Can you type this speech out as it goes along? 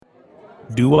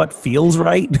do what feels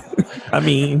right. I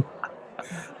mean,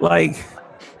 like,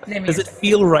 does it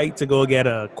feel right to go get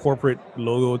a corporate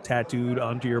logo tattooed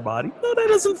onto your body? No, that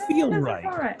doesn't feel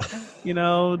right. You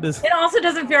know, it also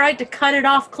doesn't feel right to cut it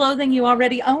off clothing you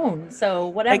already own. So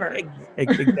whatever.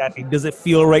 Exactly. Does it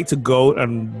feel right to go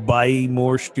and buy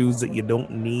more shoes that you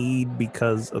don't need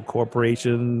because a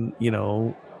corporation,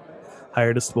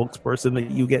 hired a spokesperson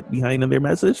that you get behind in their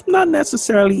message? Not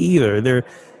necessarily either.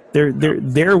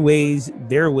 There are ways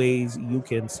you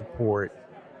can support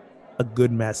a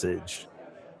good message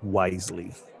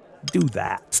wisely. Do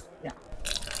that. Yeah.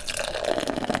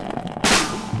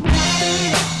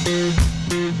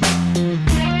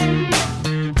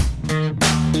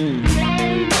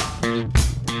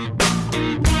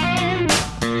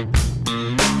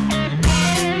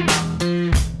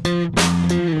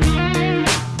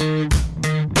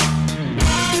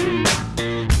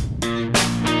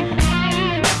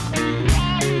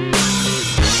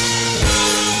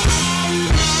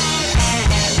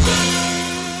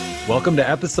 Welcome to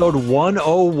episode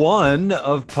 101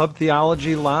 of Pub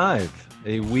Theology Live,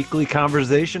 a weekly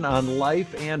conversation on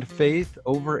life and faith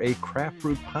over a craft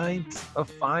brewed pint of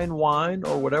fine wine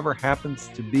or whatever happens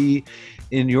to be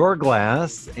in your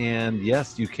glass. And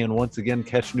yes, you can once again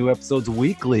catch new episodes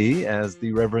weekly as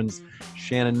the Reverends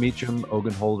Shannon Meacham,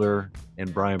 Ogun Holder,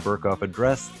 and Brian Burkhoff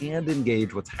address and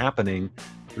engage what's happening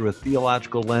through a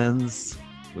theological lens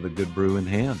with a good brew in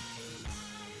hand.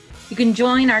 You can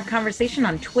join our conversation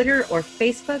on Twitter or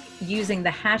Facebook using the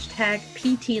hashtag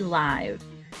PTLive.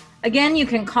 Again, you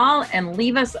can call and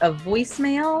leave us a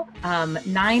voicemail,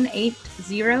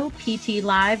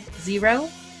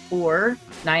 980-PT-LIVE-0 or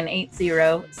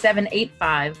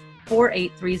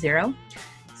 980-785-4830.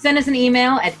 Send us an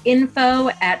email at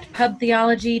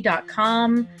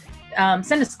info@pubtheology.com.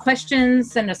 Send us questions,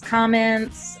 send us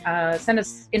comments, send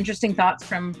us interesting thoughts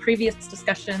from previous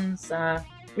discussions.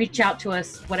 Reach out to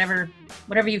us, whatever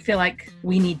you feel like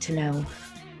we need to know.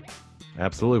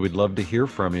 Absolutely. We'd love to hear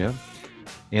from you.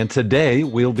 And today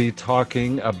we'll be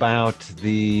talking about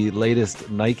the latest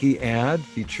Nike ad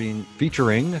featuring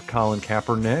Colin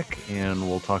Kaepernick, and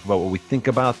we'll talk about what we think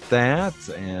about that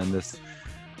and this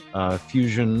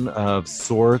fusion of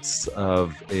sorts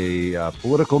of a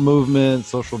political movement,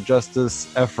 social justice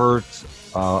effort,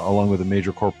 along with a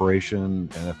major corporation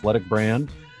and athletic brand.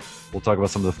 We'll talk about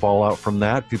some of the fallout from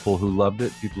that, people who loved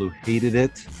it, people who hated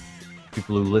it,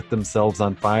 people who lit themselves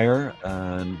on fire,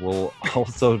 and we'll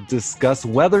also discuss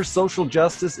whether social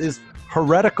justice is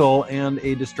heretical and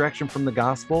a distraction from the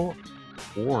gospel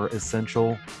or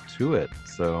essential to it.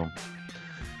 So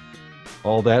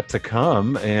all that to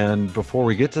come. And before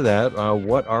we get to that,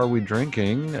 what are we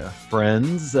drinking,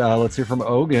 friends? Let's hear from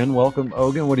Ogun. Welcome,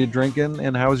 Ogun. What are you drinking,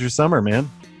 and how was your summer, man?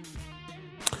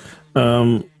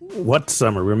 What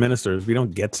summer? We're ministers. We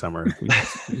don't get summer. We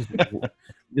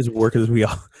just work as we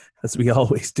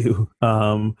always do.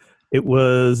 But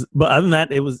other than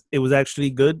that, it was actually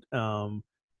good. Did a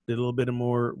little bit of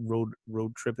more road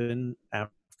tripping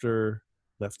after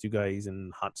left you guys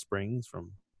in Hot Springs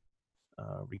from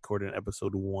recording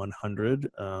episode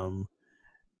 100,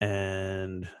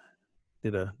 and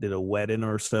did a wedding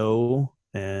or so,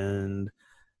 and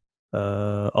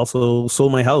also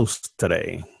sold my house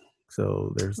today.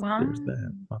 So there's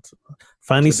that.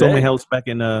 Finally sold my house back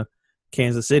in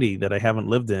Kansas City that I haven't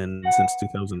lived in since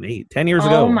 2008, 10 years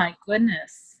ago. Oh my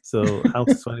goodness. So house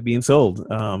is finally being sold.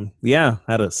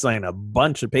 Had to sign a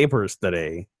bunch of papers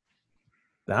today.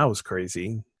 That was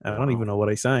crazy. I don't even know what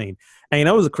I signed. And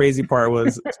the crazy part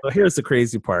was, so here's the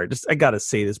crazy part. I got to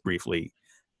say this briefly.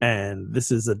 And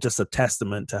this is just a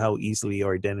testament to how easily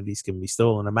our identities can be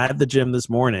stolen. I'm at the gym this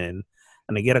morning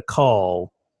and I get a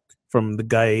call from the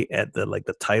guy at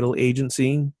the title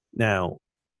agency. Now,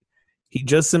 he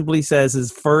just simply says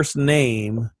his first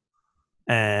name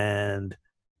and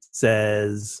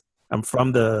says, I'm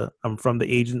from the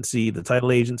agency, the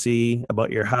title agency,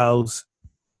 about your house,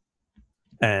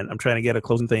 and I'm trying to get a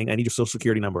closing thing. I need your social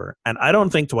security number. And I don't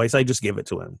think twice. I just give it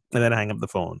to him and then I hang up the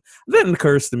phone. Then it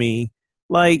occurs to me,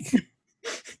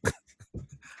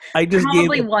 I just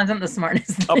probably wasn't the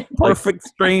smartest thing. A perfect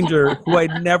stranger who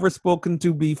I'd never spoken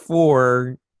to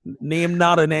before, named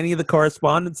not in any of the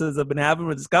correspondences I've been having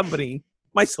with this company,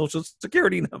 my social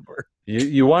security number.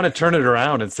 You want to turn it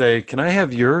around and say, can I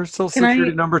have your social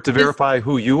security number to verify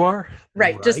who you are?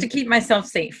 Right, just to keep myself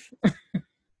safe.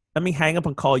 Let me hang up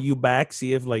and call you back,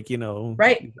 see if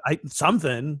right.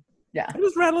 Something. Yeah. I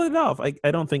just rattle it off.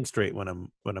 I don't think straight when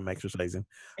I'm exercising.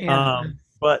 Yeah.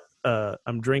 But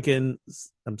I'm drinking.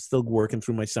 I'm still working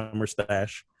through my summer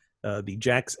stash. The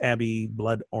Jack's Abbey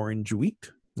Blood Orange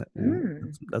Wheat.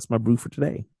 That's my brew for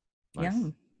today. Nice.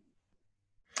 Yum.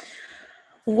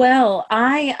 Well,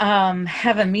 I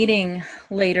have a meeting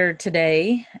later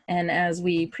today, and as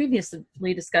we previously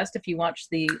discussed, if you watched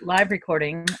the live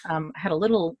recording, had a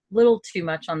little too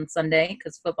much on Sunday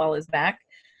because football is back.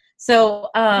 So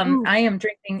I am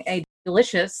drinking a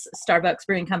delicious Starbucks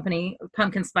Brewing Company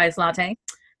pumpkin spice latte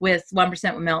with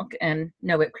 1% milk and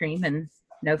no whipped cream and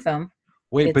no foam.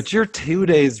 Wait, It's but you're 2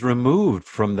 days removed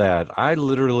from that.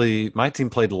 My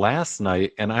team played last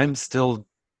night, and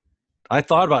I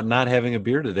thought about not having a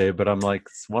beer today, but I'm like,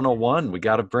 it's 101. We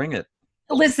got to bring it.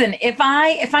 Listen, if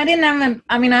I didn't have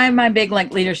I have my big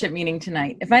like leadership meeting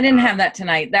tonight. If I didn't have that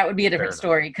tonight, that would be a different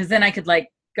story because then I could like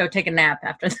go take a nap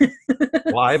after this.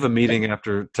 Well, I have a meeting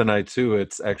after tonight too.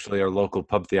 It's actually our local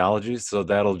pub theology, so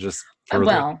that'll just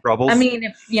further troubles. I mean,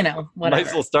 if whatever. Might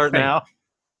as well start now.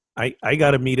 I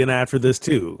got a meeting after this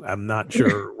too. I'm not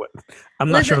sure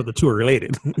sure the two are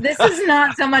related. This is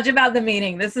not so much about the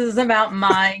meeting. This is about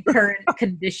my current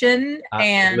condition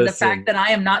and the fact that I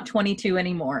am not 22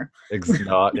 anymore.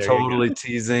 Not totally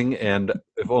teasing, and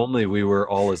if only we were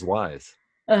all as wise.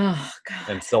 Oh God.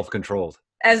 And self-controlled.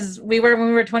 As we were when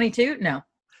we were 22? No.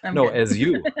 As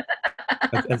you.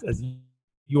 as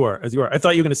you are. I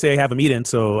thought you were going to say I have a meeting,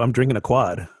 so I'm drinking a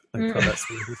quad. No.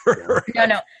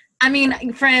 I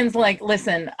mean, friends, like,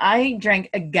 listen, I drank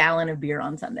a gallon of beer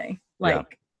on Sunday.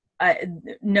 Like,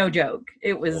 no joke.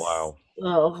 It was. Wow.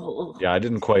 Oh. Yeah, I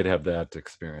didn't quite have that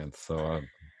experience. So,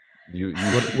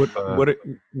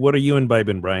 what are you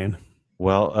imbibing, Brian?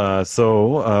 Well,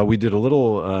 so we did a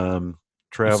little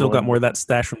travel. You still got more of that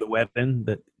stash from the wedding.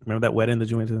 Remember that wedding that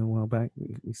you went to a while back?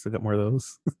 You still got more of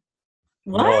those?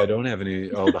 What? No, I don't have any.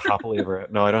 Oh, the happily ever.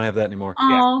 No, I don't have that anymore.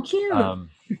 Oh, cute.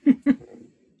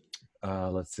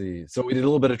 Let's see. So we did a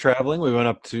little bit of traveling. We went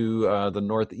up to the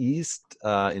Northeast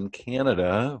in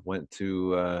Canada, went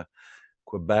to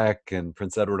Quebec and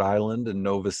Prince Edward Island and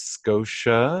Nova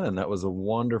Scotia, and that was a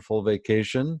wonderful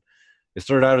vacation. It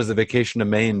started out as a vacation to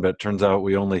Maine, but turns out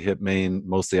we only hit Maine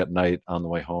mostly at night on the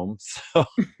way home. So,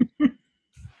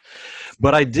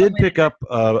 but I did pick up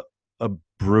a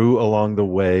brew along the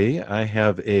way. I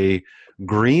have a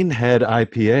Greenhead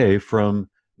IPA from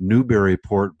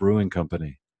Newburyport Brewing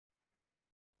Company.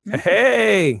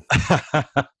 Hey,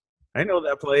 I know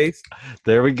that place.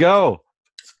 There we go.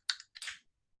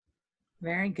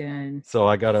 Very good. So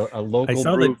I got a local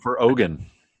brew for Ogun.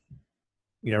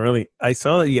 Yeah, really. I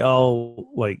saw that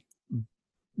y'all like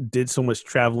did so much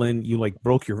traveling. You like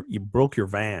broke your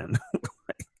van.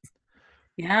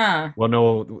 Yeah. Well,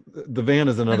 no, the van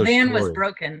is another. The van story. was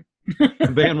broken.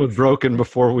 The van was broken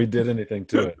before we did anything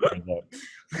to it.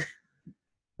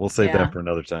 We'll save that for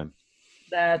another time.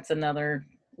 That's another.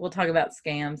 We'll talk about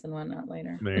scams and whatnot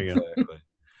later. There you go. Exactly.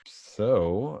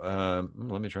 So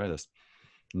let me try this.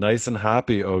 Nice and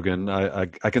hoppy, Ogun. I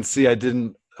can see I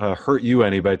didn't hurt you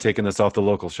any by taking this off the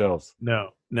local shelves. No.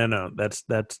 That's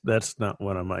not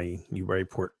one of my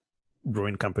Newburyport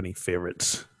Brewing Company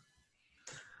favorites.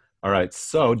 All right.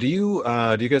 So do you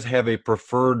guys have a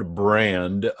preferred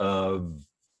brand of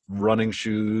running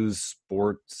shoes,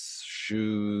 sports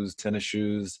shoes, tennis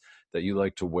shoes that you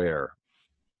like to wear?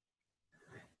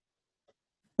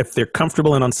 If they're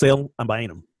comfortable and on sale, I'm buying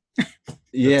them.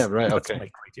 Yeah, right. That's okay. my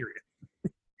criteria.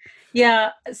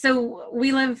 Yeah. So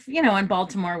we live, in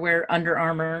Baltimore where Under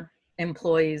Armour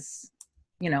employs,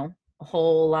 a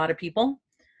whole lot of people.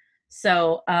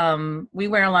 So we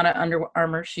wear a lot of Under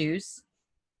Armour shoes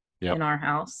in our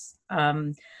house.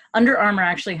 Under Armour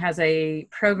actually has a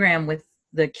program with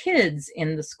the kids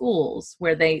in the schools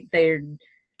where they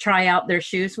try out their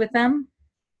shoes with them.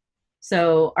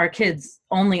 So our kids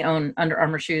only own Under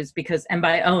Armour shoes and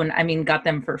by own, I mean, got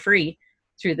them for free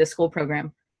through the school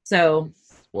program. So,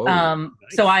 nice.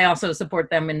 So I also support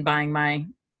them in buying my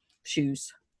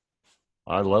shoes.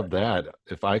 I love that.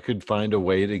 If I could find a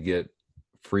way to get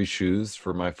free shoes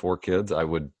for my 4 kids, I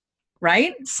would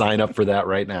sign up for that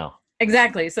right now.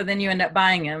 Exactly. So then you end up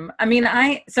buying them. I mean,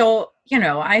 I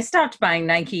stopped buying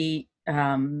Nike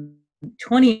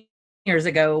 20 years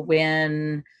ago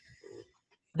when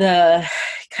the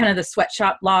kind of the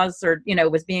sweatshop laws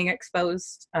was being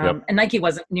exposed. And Nike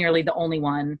wasn't nearly the only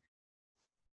one.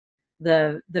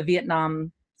 The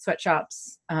Vietnam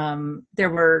sweatshops. There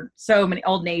were so many.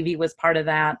 Old Navy was part of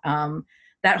that.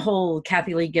 That whole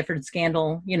Kathy Lee Gifford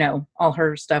scandal, all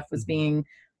her stuff was being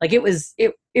like, it was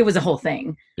a whole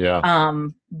thing. Yeah.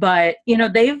 But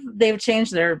they've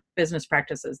changed their business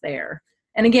practices there.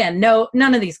 And again,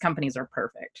 none of these companies are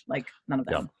perfect. Like none of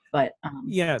them. But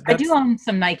I do own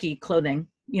some Nike clothing,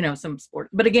 some sport.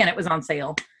 But again, it was on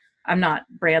sale. I'm not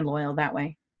brand loyal that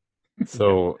way.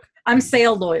 So I'm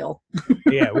sale loyal.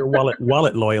 Yeah, we're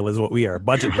wallet loyal is what we are.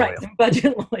 Budget loyal.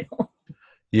 Budget loyal.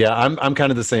 Yeah, I'm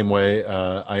kind of the same way.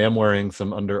 I am wearing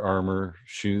some Under Armour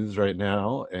shoes right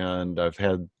now, and I've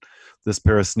had this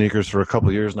pair of sneakers for a couple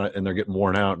of years, and they're getting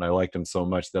worn out, and I liked them so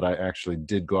much that I actually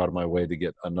did go out of my way to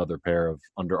get another pair of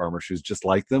Under Armour shoes just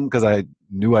like them, because I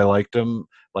knew I liked them,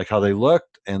 like how they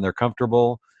looked, and they're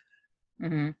comfortable,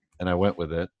 Hmm. and I went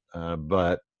with it.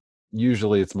 But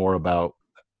usually it's more about,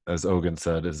 as Ogun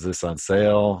said, is this on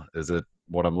sale? Is it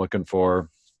what I'm looking for?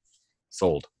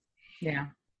 Sold. Yeah.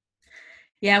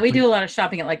 Yeah, we do a lot of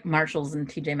shopping at like Marshalls and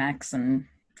TJ Maxx and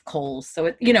Kohl's. So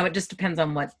it just depends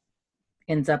on what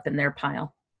ends up in their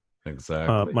pile.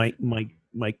 Exactly.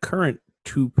 My current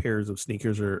two pairs of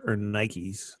sneakers are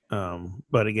Nikes,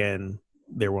 but again,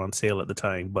 they were on sale at the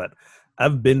time. But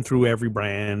I've been through every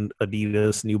brand: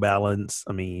 Adidas, New Balance.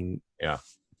 I mean, Yeah.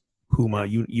 Puma.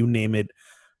 You name it.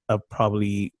 I've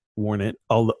probably worn it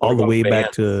all the What about way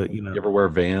back Vans? to You ever wear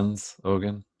Vans,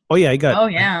 Ogun? Oh yeah, Oh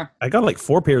yeah. I got like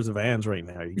 4 pairs of Vans right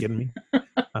now. Are you kidding me?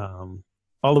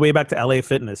 All the way back to LA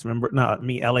Fitness. Remember? Not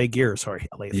me. LA Gear. Sorry,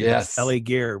 LA Fitness. Yes. LA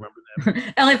Gear. Remember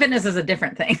them? LA Fitness is a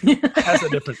different thing. That's a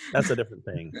different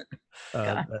thing.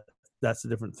 That's a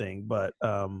different thing. But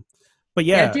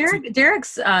yeah.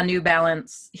 Derek's New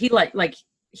Balance. He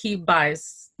he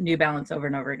buys New Balance over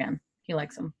and over again. He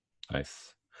likes them.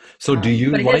 Nice. So do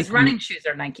you but like his running shoes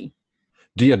are Nike?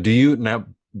 Do you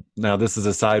now this is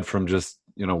aside from just,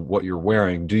 what you're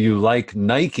wearing. Do you like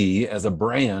Nike as a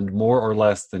brand more or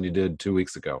less than you did 2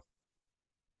 weeks ago?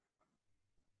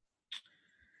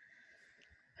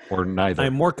 Or neither?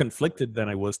 I'm more conflicted than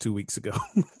I was 2 weeks ago.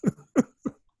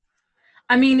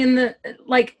 I mean,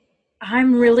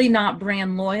 I'm really not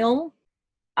brand loyal.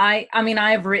 I mean,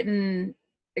 I've written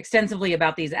extensively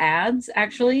about these ads.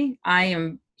 Actually, I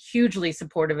am hugely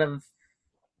supportive of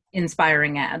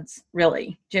inspiring ads,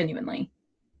 really, genuinely.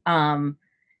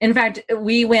 In fact,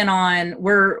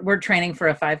 we're training for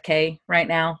a 5K right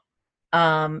now.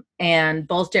 And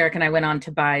both Derek and I went on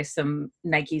to buy some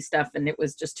Nike stuff, and it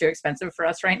was just too expensive for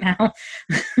us right now.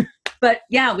 But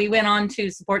yeah, we went on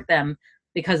to support them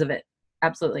because of it.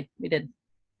 Absolutely. We did.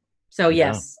 So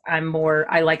yes, I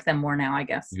like them more now, I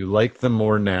guess. You like them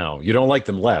more now. You don't like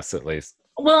them less, at least.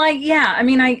 Well,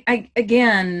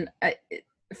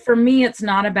 for me, it's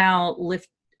not about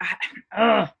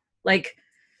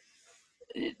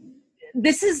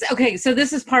this is okay. So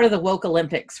this is part of the woke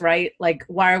Olympics, right? Like,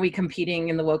 why are we competing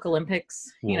in the woke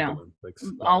Olympics? Olympics.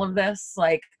 All of this,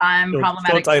 like, I'm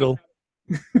problematic. Still title.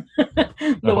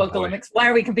 The woke Olympics. Why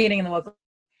are we competing in the woke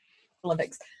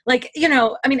Olympics? Like,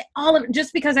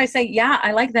 just because I say, yeah,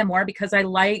 I like them more because I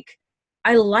like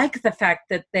the fact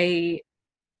that they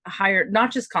hired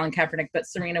not just Colin Kaepernick, but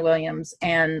Serena Williams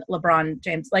and LeBron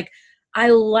James. Like,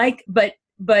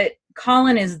 but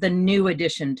Colin is the new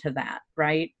addition to that,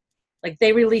 right? Like,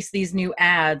 they released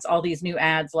all these new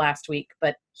ads last week,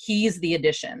 but he's the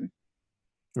addition.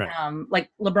 Right. Like,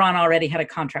 LeBron already had a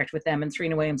contract with them and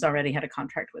Serena Williams already had a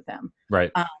contract with them.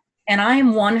 Right. And I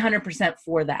am 100%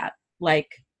 for that.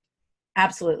 Like,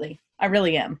 absolutely. I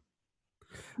really am.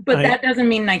 But that doesn't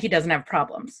mean Nike doesn't have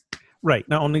problems. Right.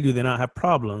 Not only do they not have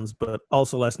problems, but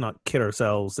also let's not kid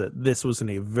ourselves that this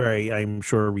wasn't a very, I'm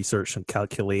sure, researched and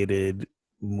calculated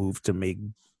move to make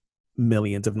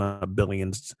millions, if not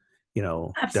billions,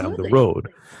 down the road.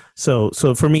 So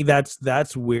for me,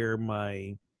 that's where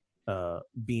my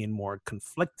being more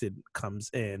conflicted comes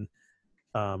in.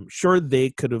 Sure,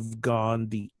 they could have gone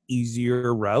the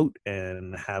easier route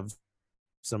and have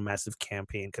some massive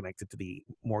campaign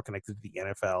more connected to the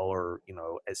NFL or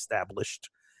established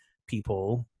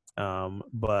people,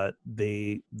 but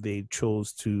they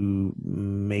chose to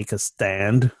make a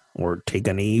stand or take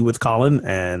a knee with Colin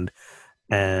and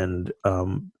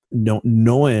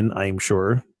knowing, I'm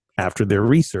sure, after their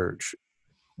research,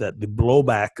 that the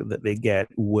blowback that they get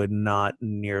would not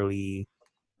nearly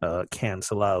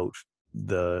cancel out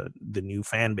the new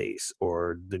fan base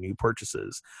or the new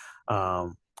purchases.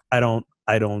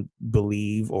 I don't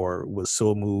believe or was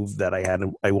so moved that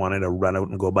I wanted to run out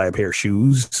and go buy a pair of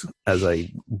shoes, as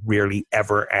I rarely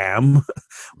ever am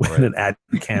when an ad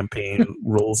campaign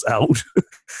rolls out.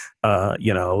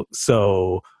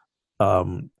 So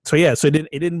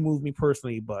it didn't move me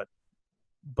personally, but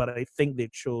I think they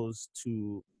chose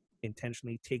to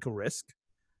intentionally take a risk,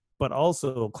 but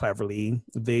also cleverly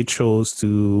they chose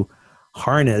to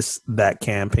harness that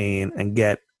campaign and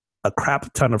get a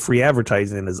crap ton of free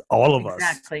advertising as all of us.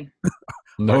 Exactly.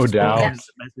 No doubt.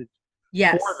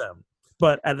 Yes. For them.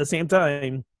 But at the same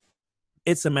time,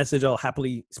 it's a message I'll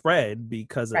happily spread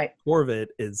because a core of it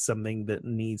is something that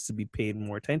needs to be paid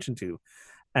more attention to.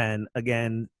 And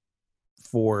again,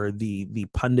 for the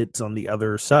pundits on the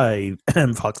other side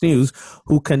and Fox News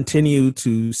who continue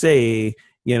to say,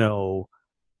 you know,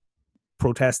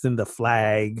 protesting the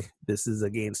flag. This is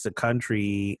against the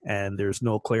country, and there's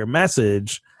no clear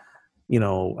message. You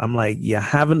know, I'm like, you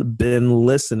haven't been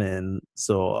listening,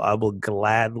 so I will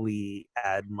gladly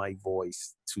add my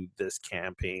voice to this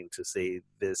campaign to say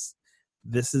this.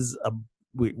 This is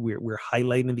we're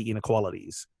highlighting the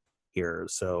inequalities here.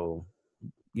 So,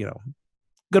 you know,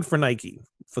 good for Nike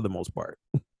for the most part.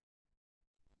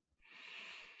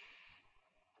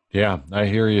 Yeah, I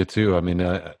hear you too. I mean,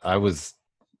 I was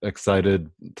excited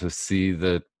to see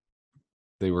that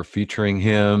they were featuring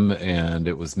him, and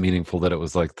it was meaningful that it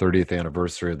was like 30th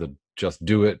anniversary of the Just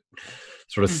Do It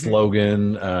sort of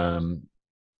slogan.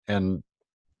 And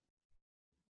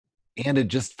it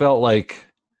just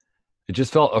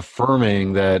felt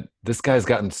affirming that this guy's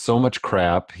gotten so much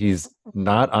crap. He's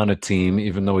not on a team,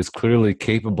 even though he's clearly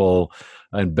capable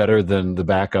and better than the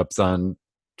backups on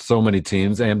so many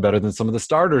teams and better than some of the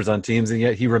starters on teams. And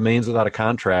yet he remains without a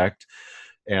contract,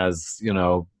 as, you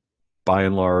know, by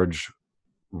and large,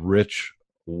 rich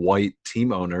white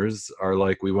team owners are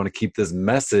like, we want to keep this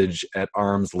message at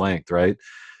arm's length, right?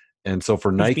 And so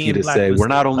for Nike to say, we're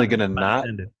not only going to not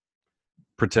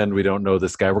pretend we don't know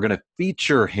this guy, we're going to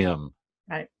feature him.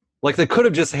 Right. Like they could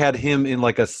have just had him in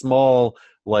like a small,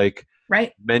 like,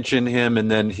 right, mention him and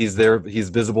then he's there, he's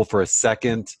visible for a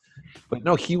second. But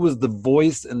no, he was the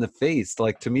voice and the face.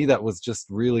 Like, to me, that was just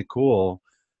really cool.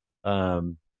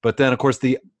 But then, of course,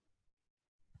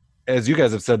 as you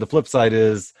guys have said, the flip side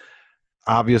is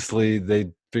obviously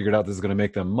they figured out this is going to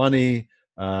make them money.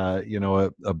 You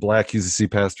know, a black UCC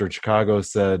pastor in Chicago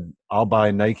said, I'll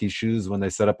buy Nike shoes when they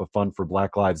set up a fund for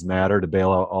Black Lives Matter to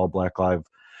bail out all Black Lives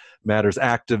Matters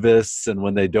activists, and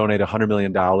when they donate $100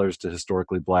 million to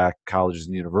historically black colleges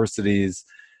and universities.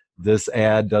 This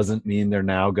ad doesn't mean they're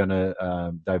now going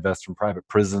to divest from private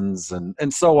prisons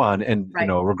and so on, and right, you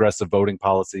know, regressive voting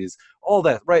policies, all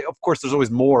that, right? Of course, there's always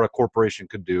more a corporation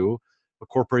could do. A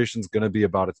corporation's going to be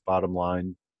about its bottom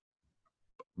line,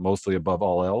 mostly above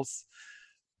all else.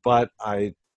 But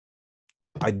I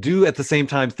do at the same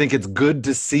time think it's good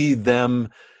to see them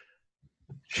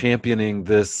championing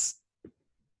this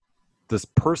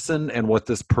person and what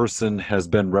this person has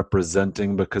been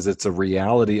representing, because it's a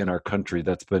reality in our country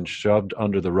that's been shoved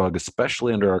under the rug,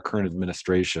 especially under our current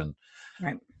administration.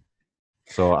 Right.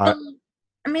 So I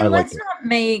mean, let's not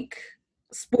make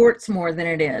sports more than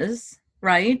it is,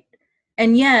 right?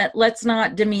 And yet let's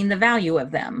not demean the value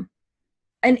of them.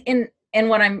 And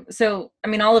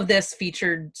all of this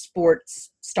featured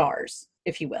sports stars,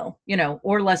 if you will, you know,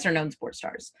 or lesser known sports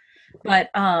stars. But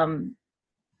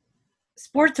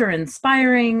sports are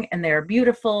inspiring, and they're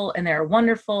beautiful, and they're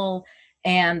wonderful,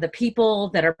 and the people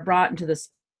that are brought into the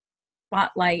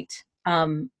spotlight.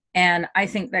 And I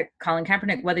think that Colin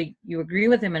Kaepernick, whether you agree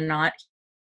with him or not,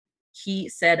 he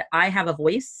said, I have a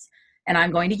voice and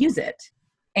I'm going to use it.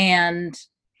 And,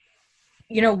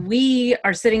 you know, we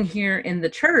are sitting here in the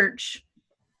church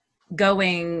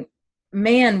going,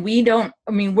 man,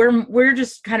 we're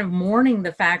just kind of mourning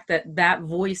the fact that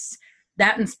voice,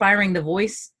 that inspiring the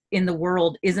voice in the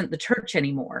world, isn't the church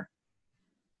anymore.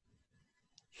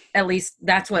 At least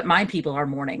that's what my people are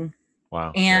mourning.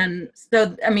 Wow. And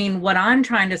so, I mean, what I'm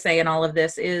trying to say in all of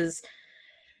this is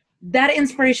that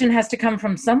inspiration has to come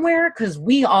from somewhere, because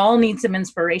we all need some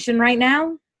inspiration right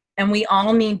now. And we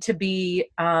all need to be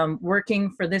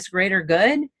working for this greater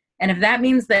good. And if that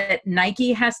means that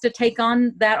Nike has to take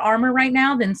on that armor right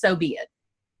now, then so be it.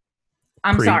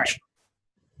 I'm sorry.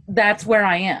 That's where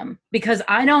I am, because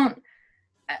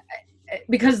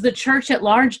because the church at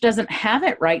large doesn't have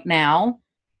it right now.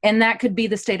 And that could be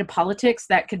the state of politics.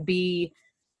 That could be,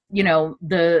 you know,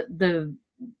 the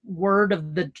word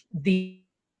of the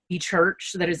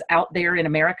church that is out there in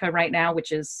America right now,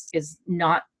 which is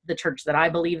not the church that I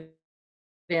believe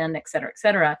in, et cetera, et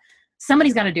cetera.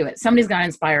 Somebody's got to do it. Somebody's got to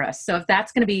inspire us. So if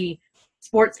that's going to be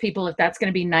sports people, if that's going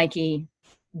to be Nike,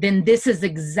 then this is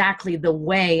exactly the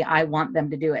way I want them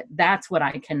to do it. That's what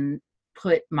I can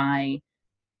put my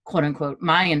quote unquote,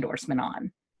 my endorsement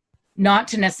on. Not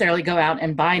to necessarily go out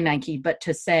and buy Nike, but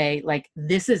to say, like,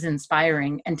 this is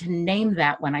inspiring, and to name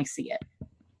that when I see it.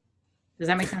 Does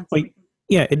that make sense? Well,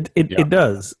 yeah, it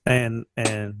does. And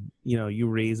you know, you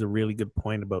raise a really good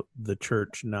point about the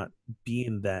church not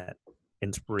being that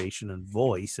inspiration and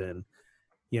voice. And,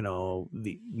 you know,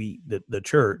 the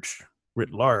church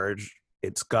writ large,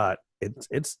 it's a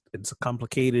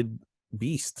complicated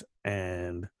beast,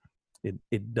 and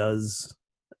it does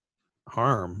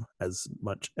harm as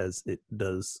much as it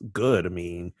does good. I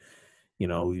mean, you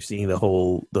know, we've seen the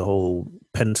whole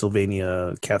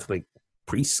Pennsylvania Catholic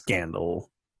priest scandal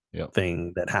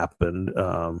thing that happened.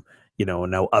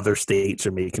 now other states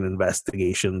are making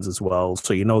investigations as well.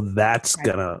 So that's Right.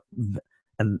 gonna,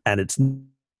 and it's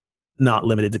not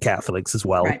limited to Catholics as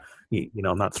well. Right.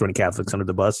 I'm not throwing Catholics under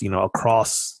the bus.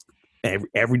 Across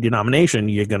every denomination,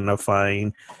 you're gonna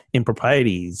find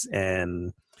improprieties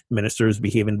and ministers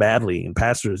behaving badly and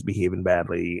pastors behaving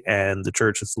badly, and the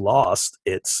church has lost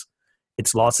its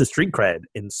street cred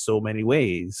in so many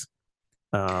ways.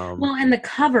 Well, and the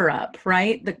cover up,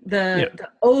 right? The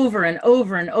over and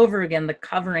over and over again, the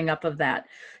covering up of that.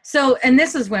 So, and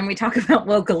this is when we talk about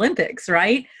woke Olympics,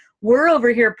 right? We're over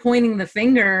here pointing the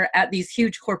finger at these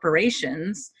huge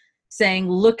corporations saying,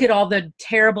 look at all the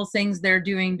terrible things they're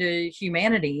doing to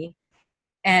humanity,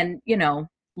 and,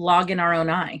 log in our own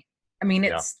eye. I mean,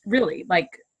 it's really like,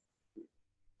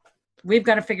 we've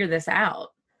got to figure this out.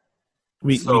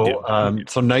 We do.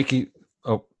 So Nike,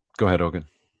 oh, go ahead, Ogun.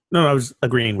 No, I was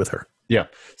agreeing with her. Yeah.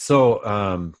 So,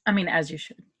 I mean, as you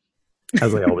should.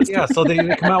 As I always do. Yeah. So they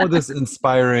come out with this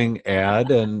inspiring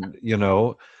ad, and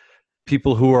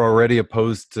people who are already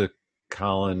opposed to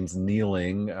Colin's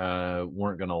kneeling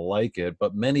weren't going to like it,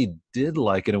 but many did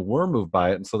like it and were moved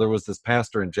by it. And so there was this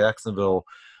pastor in Jacksonville,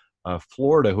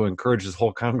 Florida, who encouraged his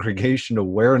whole congregation to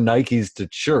wear Nikes to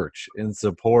church in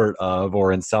support of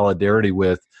or in solidarity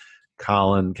with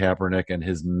Colin Kaepernick and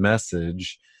his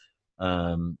message.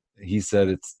 He said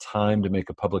it's time to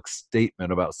make a public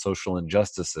statement about social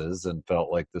injustices, and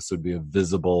felt like this would be a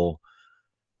visible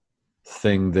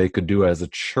thing they could do as a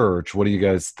church. What do you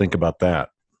guys think about that?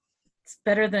 It's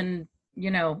better than,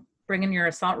 bringing your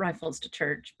assault rifles to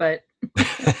church, but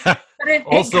it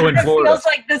Also in Florida, feels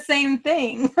like the same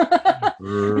thing.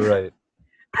 Right.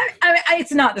 I mean,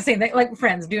 it's not the same thing. Like,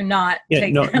 friends, do not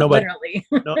take that literally.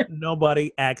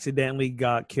 Nobody accidentally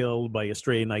got killed by a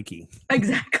stray Nike.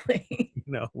 Exactly.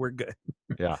 We're good.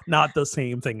 Yeah. Not the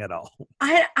same thing at all.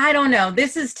 I don't know.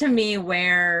 This is to me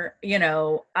where,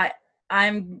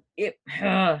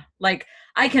 like,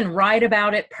 I can write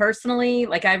about it personally.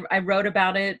 Like, I wrote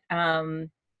about it.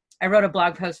 I wrote a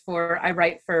blog post I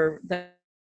write for the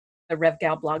Rev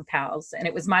Gal Blog Pals, and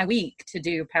it was my week to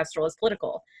do Pastoral is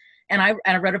Political. And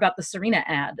I wrote about the Serena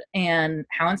ad and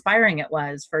how inspiring it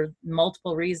was for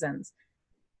multiple reasons.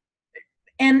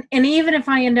 And even if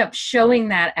I end up showing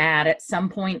that ad at some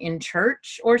point in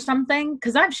church or something,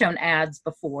 because I've shown ads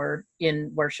before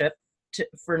in worship,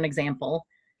 for an example.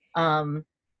 The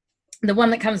one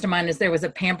that comes to mind is there was a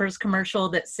Pampers commercial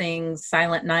that sings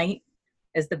Silent Night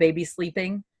as the baby's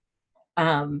sleeping.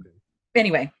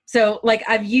 Anyway, so like,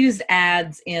 I've used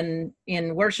ads in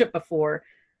worship before.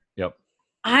 Yep.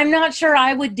 I'm not sure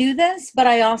I would do this, but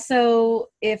I also,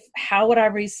 how would I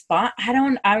respond? I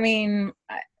don't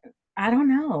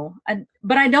know.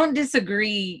 But I don't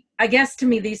disagree. I guess to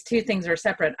me, these two things are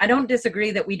separate. I don't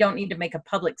disagree that we don't need to make a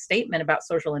public statement about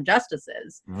social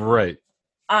injustices. Right.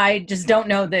 I just don't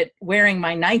know that wearing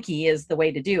my Nike is the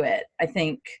way to do it. I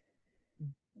think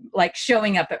like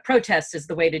showing up at protests is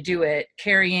the way to do it.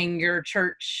 Carrying your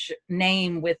church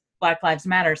name with Black Lives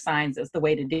Matter signs is the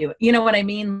way to do it. You know what I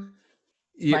mean?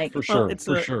 Yeah, Like, for sure.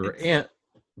 And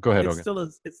go ahead,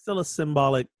 Ogun. It's still a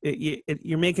symbolic.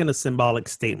 You're making a symbolic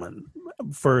statement.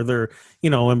 Further,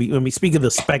 when we speak of the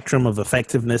spectrum of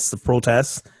effectiveness of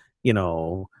protests,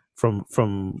 from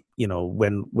when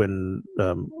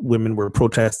women were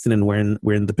protesting and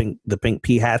wearing the pink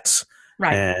pea hats,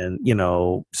 right? And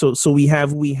so we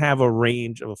have a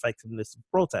range of effectiveness of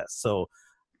protests. So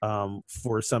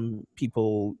for some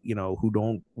people, who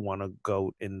don't want to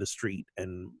go in the street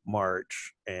and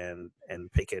march and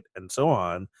picket and so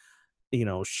on,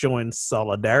 showing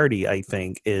solidarity, I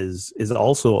think, is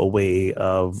also a way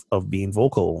of being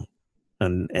vocal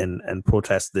and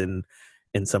protesting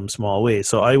in some small way.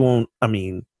 So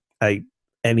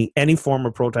any form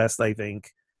of protest, I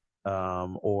think,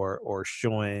 or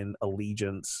showing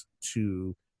allegiance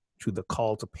to the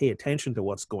call to pay attention to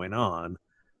what's going on,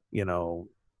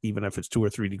 even if it's 2 or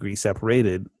 3 degrees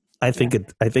separated, I think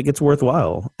it's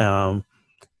worthwhile.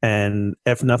 And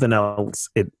if nothing else,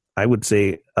 I would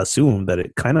say assume that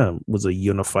it kind of was a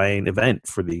unifying event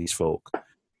for these folk.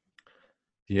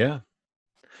 Yeah.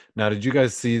 Now, did you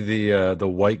guys see the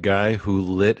white guy who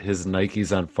lit his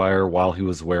Nikes on fire while he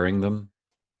was wearing them?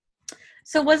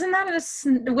 So wasn't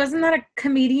that a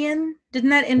comedian? Didn't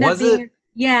that end up being?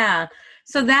 Yeah.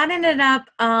 So that ended up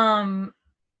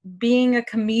being a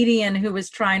comedian who was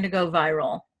trying to go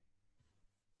viral.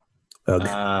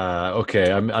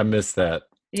 Okay. I missed that.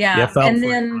 Yeah.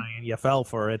 You fell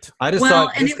for it. I just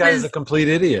thought this guy is a complete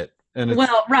idiot.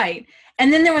 Right.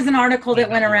 And then there was an article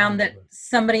that went around that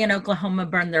somebody in Oklahoma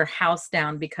burned their house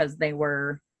down because they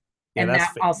were Yeah, and that's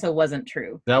that fake. also wasn't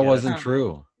true. That Yeah. wasn't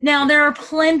true. Now there are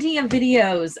plenty of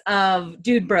videos of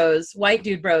white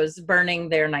dude bros burning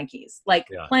their Nikes, like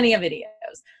Yeah. plenty of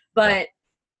videos. But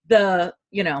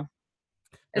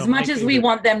as No, much my as we favorite-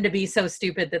 want them to be so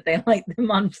stupid that they light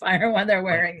them on fire while they're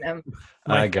wearing them.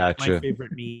 I got My you.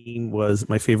 favorite meme was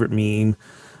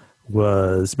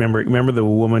remember the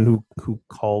woman who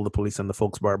called the police on the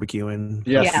folks barbecuing?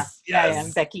 Yes. Yeah,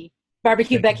 Becky.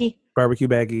 Barbecue Becky. Barbecue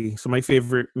Becky. So my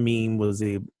favorite meme was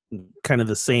a kind of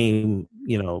the same,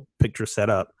 picture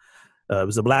setup. It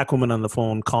was a black woman on the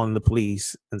phone calling the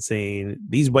police and saying,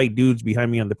 "These white dudes behind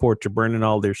me on the porch are burning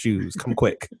all their shoes. Come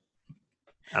quick."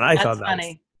 And I thought That's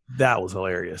funny. that was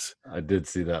hilarious. I did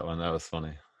see that one. That was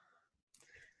funny.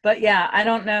 But yeah, I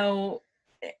don't know.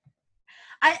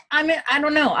 I mean, I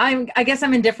don't know. I guess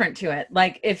I'm indifferent to it.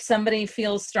 Like, if somebody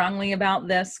feels strongly about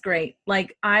this, great.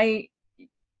 Like,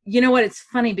 you know what? It's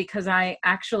funny because I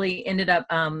actually ended up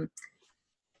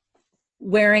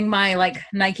wearing my like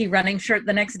Nike running shirt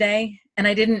the next day, and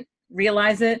I didn't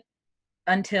realize it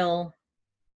until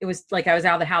it was like I was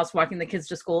out of the house walking the kids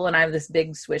to school, and I have this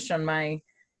big swish on my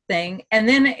thing. And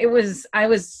then I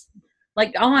was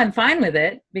like, oh, I'm fine with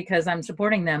it because I'm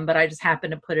supporting them, but I just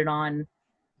happened to put it on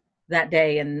that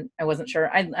day, and I wasn't sure.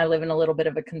 I live in a little bit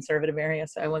of a conservative area,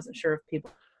 so I wasn't sure if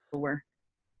people were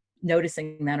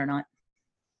noticing that or not.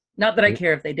 Not that I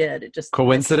care if they did. It just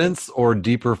Coincidence or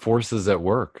deeper forces at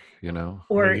work,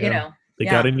 or There you go. They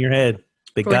yeah. got in your head.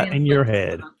 They got Freudian in your slip.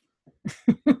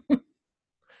 head.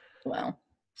 Well,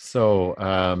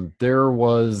 So there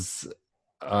was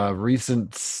a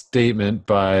recent statement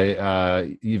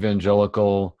by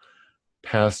evangelical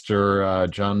pastor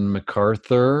John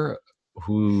MacArthur,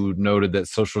 who noted that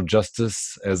social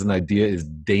justice as an idea is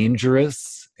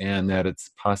dangerous and that it's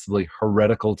possibly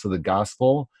heretical to the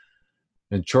gospel.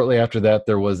 And shortly after that,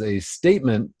 there was a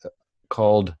statement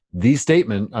called The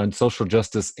Statement on Social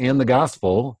Justice and the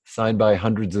Gospel, signed by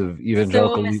hundreds of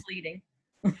evangelical... so misleading.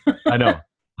 I know.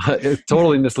 It's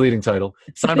totally misleading title.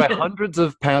 Signed by hundreds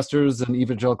of pastors and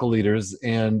evangelical leaders.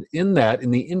 And in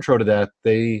the intro to that,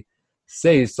 they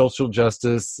say social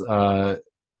justice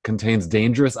contains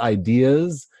dangerous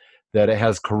ideas, that it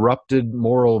has corrupted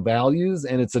moral values,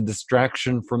 and it's a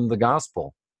distraction from the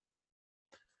gospel.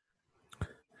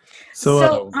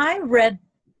 So I read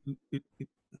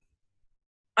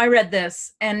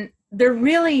this, and they're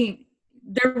really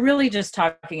just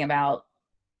talking about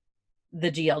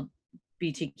the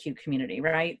GLBTQ community,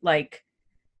 right? Like,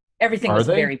 everything was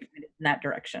very pointed in that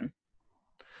direction.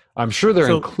 I'm sure they're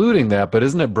including that, but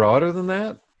isn't it broader than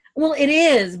that? Well, it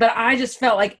is, but I just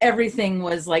felt like everything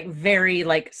was like very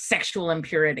like sexual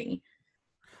impurity.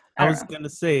 I was going to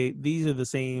say, these are the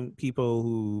same people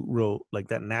who wrote like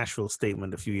that Nashville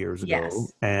statement a few years ago.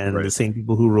 Yes. And the same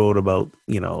people who wrote about,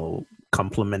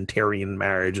 complementarian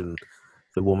marriage and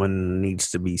the woman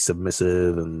needs to be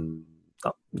submissive and,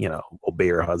 obey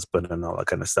her husband and all that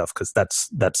kind of stuff. Cause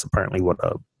that's apparently what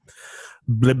a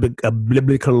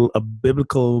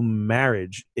biblical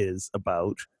marriage is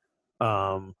about.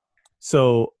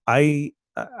 So I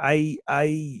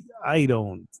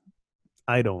don't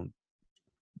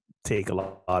take a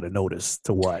lot of notice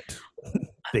to what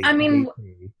they say,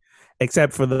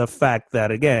 except for the fact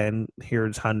that, again,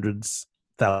 here's hundreds,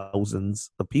 thousands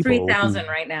of people. 3,000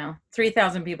 right now.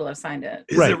 3,000 people have signed it.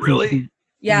 Is it really?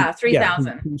 Yeah,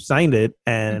 3,000. Who signed it,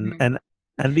 and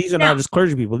these are not just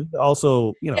clergy people. These are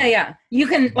also, Yeah. You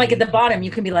can, like, at the bottom,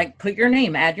 you can be like, put your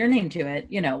name, add your name to it,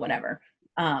 whatever.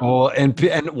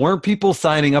 And weren't people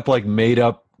signing up like made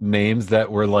up names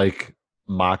that were like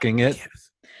mocking it? Yes.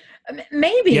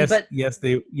 Maybe, but yes,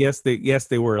 they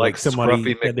were like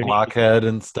somebody Scruffy McBlockhead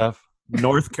and stuff.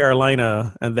 North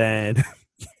Carolina, and then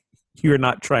you're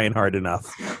not trying hard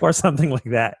enough, or something like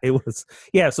that. It was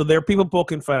So there are people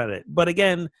poking fun at it, but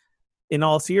again, in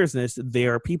all seriousness,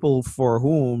 there are people for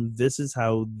whom this is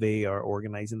how they are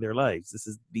organizing their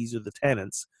lives. These are the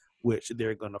tenets which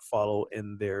they're going to follow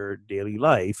in their daily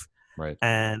life. Right.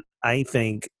 And I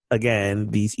think, again,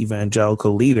 these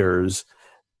evangelical leaders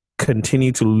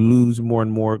continue to lose more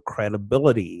and more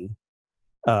credibility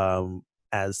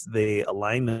as they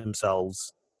align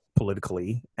themselves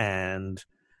politically. And,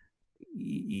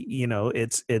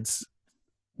 it's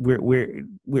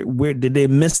where did they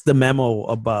miss the memo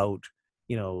about,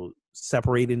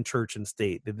 separating church and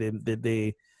state? Did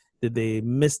they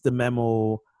miss the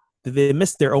memo? Did they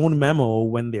miss their own memo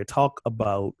when they talk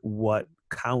about what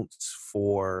counts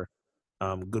for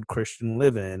good Christian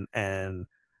living and,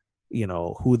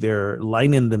 who they're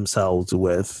lining themselves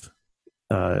with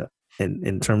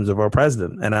in terms of our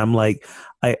president? And I'm like,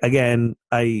 I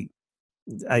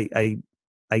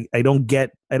I don't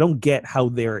get how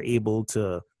they're able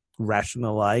to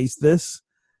rationalize this,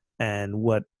 and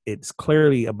what it's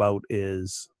clearly about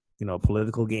is, you know,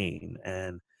 political gain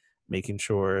and making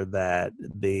sure that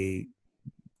they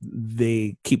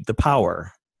keep the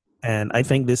power. And I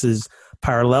think this is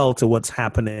parallel to what's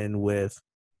happening with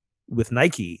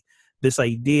Nike. This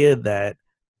idea that,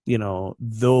 you know,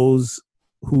 those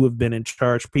who have been in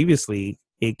charge previously,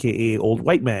 aka old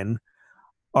white men,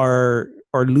 are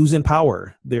losing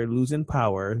power. They're losing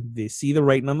power. They see the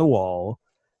writing on the wall,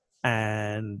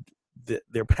 and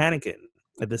they're panicking.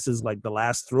 And this is like the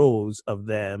last throes of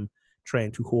them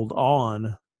trying to hold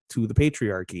on to the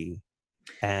patriarchy.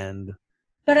 And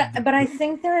but I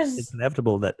think it's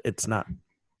inevitable that it's not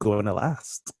going to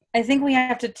last. I think we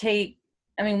have to take,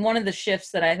 I mean, one of the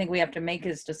shifts that I think we have to make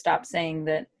is to stop saying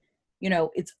that, you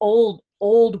know, it's old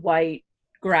white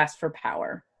grasp for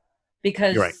power.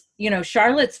 Because, You're right. You know,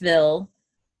 Charlottesville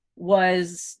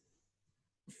was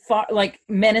like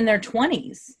men in their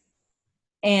 20s.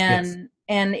 And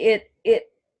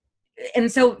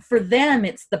and so for them,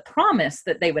 it's the promise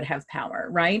that they would have power,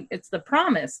 right? It's the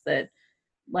promise that,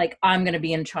 like, I'm going to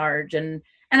be in charge. And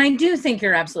I do think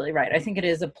you're absolutely right. I think it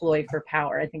is a ploy for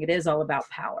power. I think it is all about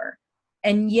power.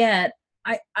 And yet,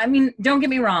 I mean, don't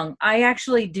get me wrong. I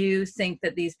actually do think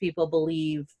that these people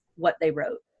believe what they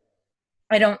wrote.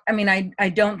 I don't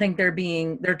think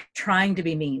they're trying to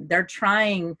be mean. They're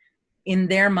trying in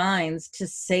their minds to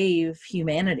save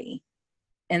humanity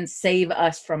and save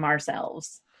us from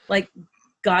ourselves. Like,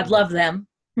 God love them.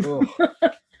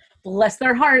 Bless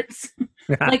their hearts.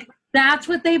 Like, that's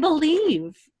what they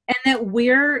believe. And that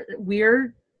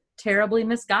we're terribly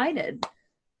misguided.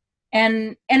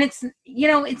 And it's, you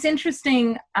know, it's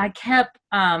interesting. I kept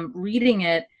reading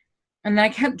it, and then I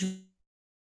kept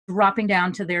dropping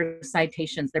down to their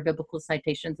citations, their biblical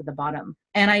citations at the bottom.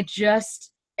 And I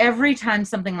just, every time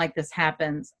something like this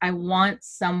happens, I want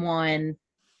someone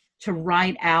to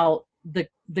write out the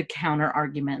counter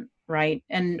argument, right?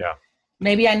 And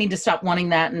maybe I need to stop wanting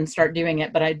that and start doing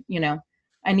it, but I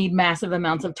need massive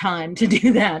amounts of time to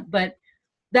do that. But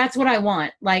that's what I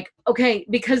want. Like, okay,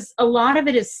 because a lot of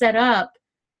it is set up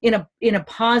in a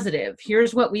positive.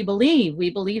 Here's what we believe. We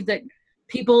believe that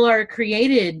people are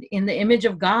created in the image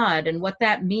of God, and what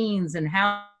that means and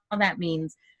how that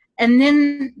means. And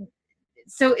then,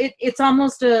 so it's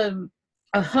almost a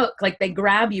hook, like they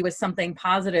grab you with something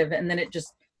positive, and then it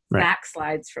just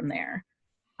backslides from there.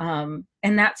 And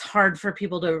that's hard for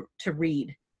people to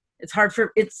read. It's hard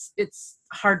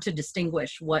to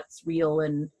distinguish what's real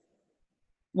and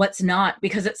what's not,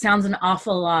 because it sounds an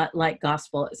awful lot like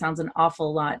gospel. It sounds an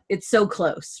awful lot. It's so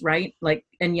close, right? Like,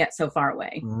 and yet so far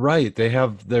away. Right.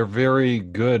 They're very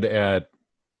good at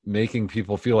making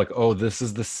people feel like, oh, these are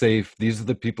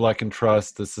the people I can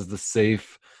trust. This is the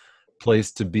safe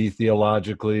place to be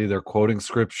theologically. They're quoting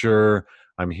scripture.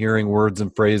 I'm hearing words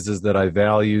and phrases that I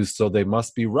value. So they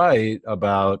must be right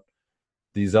about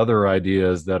these other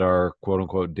ideas that are quote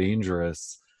unquote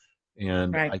dangerous.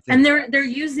 And right. I think, and they're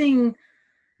using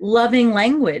loving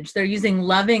language. They're using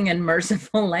loving and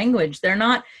merciful language.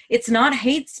 It's not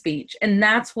hate speech. And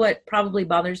that's what probably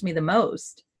bothers me the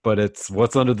most. But it's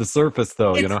what's under the surface,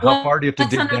 though. How far do you have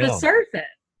to dig down? What's under the surface?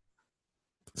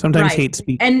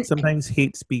 Sometimes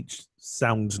hate speech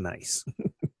sounds nice.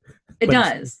 It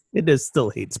does. It is still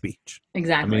hate speech.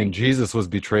 Exactly. I mean, Jesus was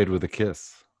betrayed with a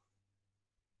kiss.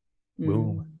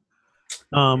 Boom.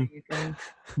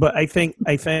 But I think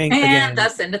and again,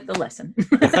 thus endeth the lesson.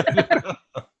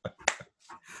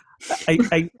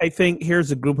 I think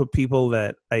here's a group of people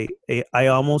that I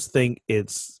almost think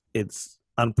it's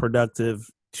unproductive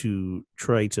to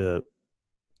try to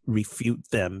refute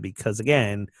them, because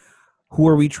again, who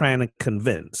are we trying to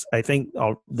convince? I think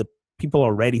the people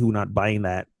already who are not buying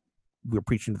that, we're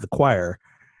preaching to the choir,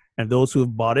 and those who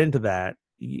have bought into that,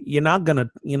 you're not gonna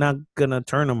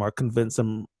turn them or convince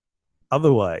them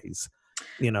otherwise,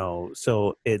 you know.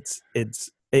 So it's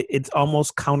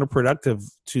almost counterproductive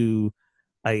to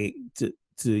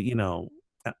you know,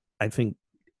 I think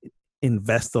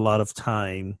invest a lot of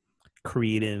time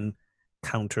creating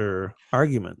counter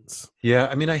arguments. Yeah,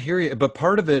 I mean, I hear you, but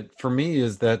part of it for me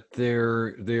is that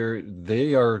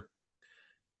they are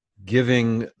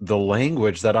giving the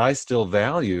language that I still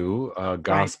value,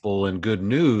 gospel and good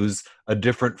news, a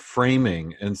different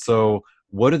framing. And so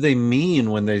what do they mean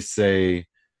when they say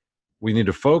we need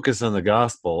to focus on the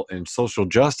gospel and social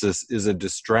justice is a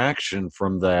distraction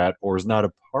from that, or is not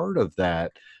a part of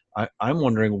that? I'm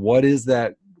wondering, what does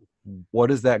that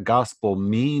gospel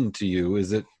mean to you?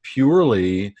 Is it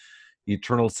purely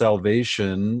eternal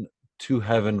salvation to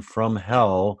heaven from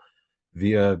hell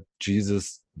via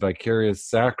Jesus vicarious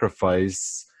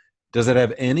sacrifice, does it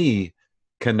have any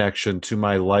connection to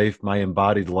my life, my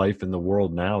embodied life in the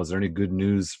world now? Is there any good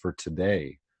news for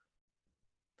today?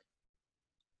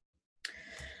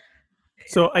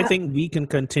 So I think we can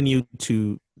continue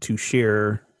to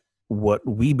share what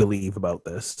we believe about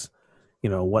this,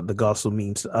 what the gospel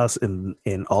means to us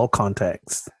in all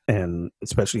contexts, and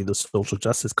especially the social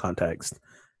justice context,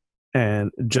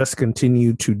 and just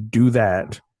continue to do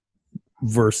that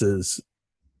versus,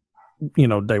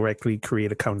 directly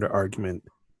create a counter argument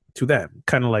to them,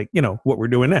 kind of like, what we're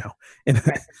doing now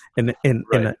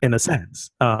in a sense.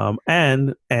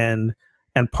 And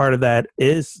part of that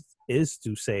is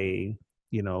to say,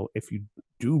 if you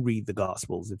do read the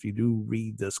Gospels, if you do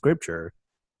read the scripture,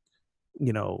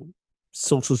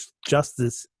 social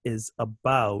justice is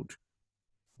about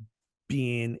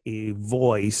being a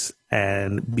voice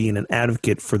and being an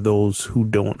advocate for those who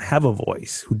don't have a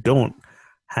voice, who don't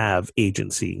have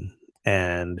agency.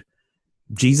 And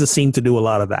Jesus seemed to do a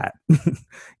lot of that,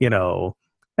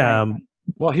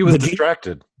 Well, he was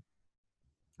distracted.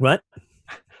 What?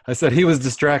 I said he was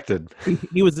distracted.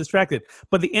 He was distracted.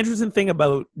 But the interesting thing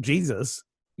about Jesus,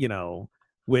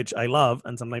 which I love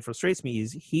and sometimes frustrates me,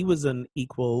 is he was an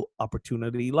equal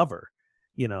opportunity lover.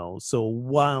 So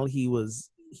while he was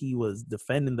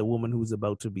defending the woman who was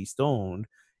about to be stoned,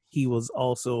 he was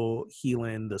also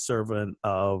healing the servant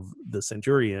of the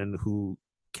centurion who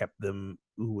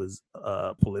was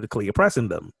politically oppressing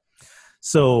them.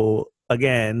 So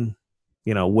again,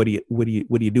 what do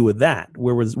you do with that?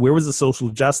 Where was the social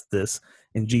justice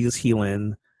in Jesus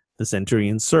healing the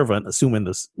centurion's servant, assuming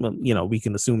this? Well, we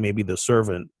can assume maybe the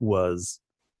servant was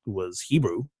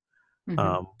Hebrew,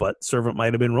 but servant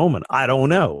might have been Roman. I don't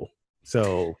know.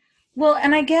 So, well,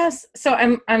 and I guess so.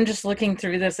 I'm just looking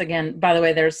through this again. By the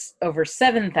way, there's over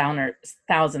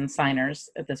 7,000 signers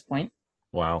at this point.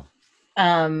 Wow.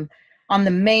 On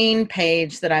the main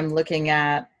page that I'm looking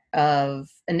at of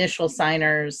initial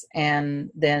signers and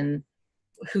then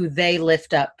who they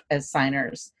lift up as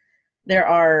signers, there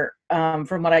are,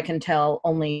 from what I can tell,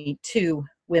 only 2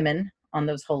 women on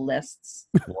those whole lists.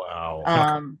 Wow.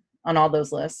 On all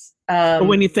those lists. But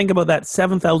when you think about that,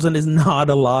 7,000 is not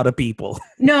a lot of people.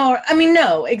 No, I mean,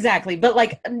 no, exactly. But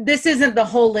like, this isn't the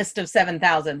whole list of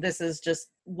 7,000. This is just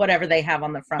whatever they have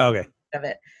on the front of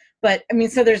it. But I mean,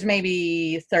 so there's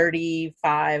maybe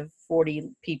 35,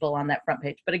 40 people on that front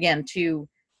page. But again, two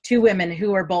women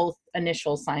who are both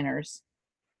initial signers.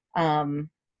 I'm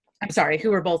sorry,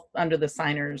 who are both under the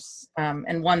signers.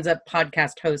 And one's a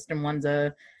podcast host and one's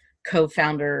a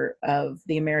co-founder of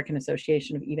the American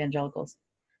Association of Evangelicals.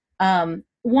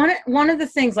 One of the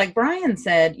things, like Brian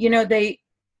said,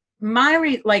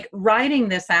 writing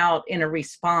this out in a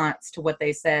response to what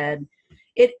they said,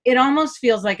 it almost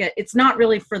feels like it's not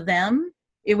really for them.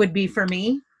 It would be for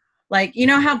me. Like,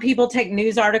 how people take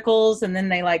news articles and then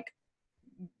they like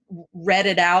read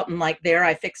it out and like, there,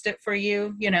 I fixed it for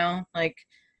you, there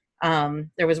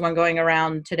was one going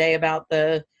around today about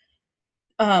the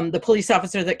police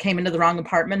officer that came into the wrong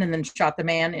apartment and then shot the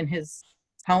man in his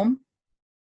home.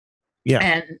 Yeah.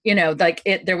 And,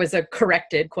 there was a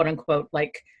corrected, quote unquote,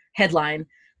 like headline.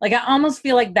 Like, I almost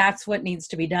feel like that's what needs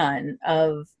to be done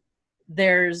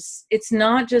it's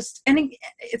not just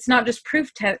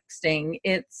proof texting.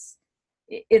 It's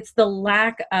the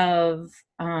lack of,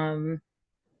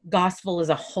 gospel as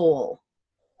a whole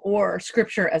or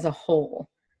scripture as a whole.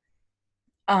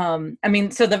 So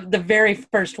the very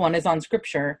first one is on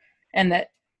scripture, and that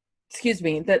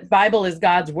Bible is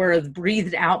God's word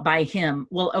breathed out by him.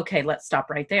 Well, okay, let's stop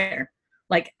right there.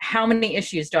 Like, how many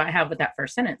issues do I have with that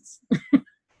first sentence?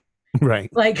 Right.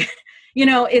 Like,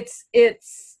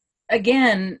 it's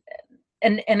again,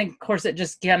 and of course it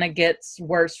just kind of gets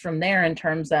worse from there in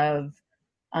terms of,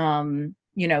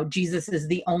 Jesus is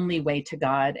the only way to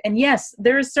God. And yes,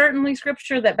 there is certainly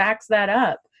scripture that backs that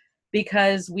up,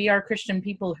 because we are Christian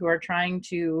people who are trying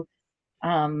to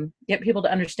get people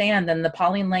to understand, and the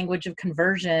Pauline language of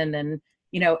conversion, and,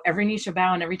 every knee shall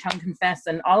bow and every tongue confess,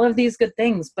 and all of these good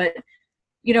things. But,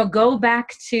 go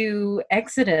back to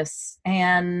Exodus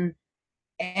and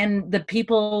the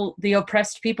people, the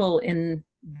oppressed people in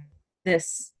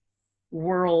this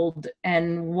world,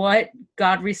 and what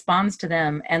God responds to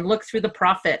them, and look through the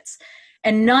prophets,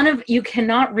 and you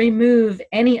cannot remove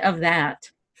any of that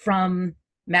from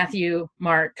Matthew,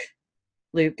 Mark,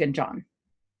 Luke, and John,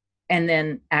 and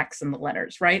then Acts and the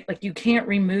letters, right? Like, you can't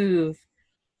remove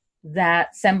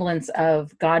that semblance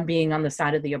of God being on the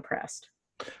side of the oppressed.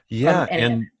 Yeah,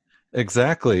 and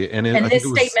exactly. And this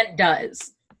statement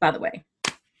does, by the way,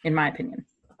 in my opinion.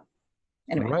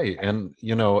 Anyway. Right. And,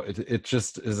 it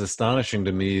just is astonishing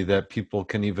to me that people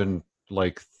can even,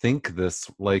 like think this,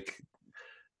 like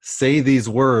say these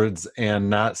words and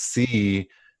not see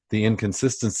the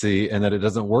inconsistency and that it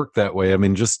doesn't work that way. I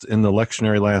mean, just in the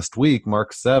lectionary last week,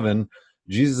 Mark 7,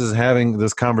 Jesus is having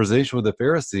this conversation with the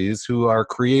Pharisees who are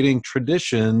creating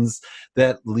traditions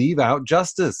that leave out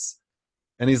justice.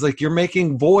 And he's like, you're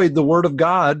making void the word of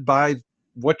God by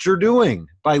what you're doing.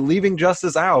 By leaving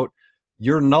justice out,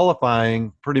 you're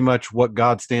nullifying pretty much what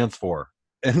God stands for.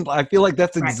 And I feel like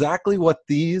that's exactly what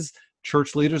these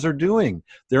church leaders are doing.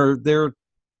 They're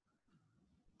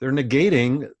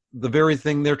negating the very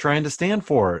thing they're trying to stand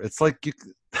for. It's like,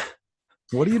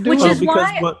 what are you doing? Which is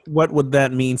because why, what would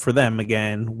that mean for them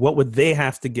again? What would they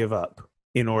have to give up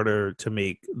in order to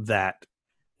make that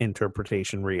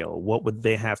interpretation real? What would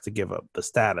they have to give up? The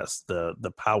status,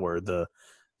 the power, the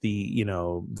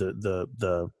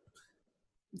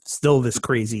still this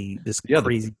crazy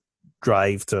crazy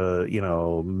drive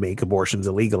to make abortions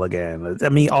illegal again. I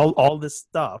mean, all this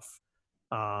stuff.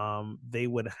 They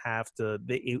would have to.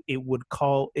 It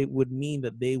would mean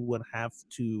that they would have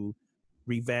to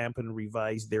revamp and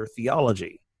revise their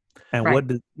theology. And what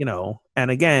does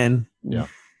And again,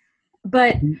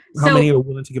 but how many are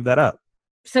willing to give that up?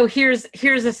 So here's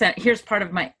part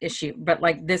of my issue, but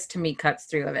like this to me cuts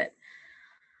through of it.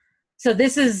 So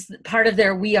this is part of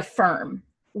their we affirm.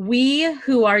 We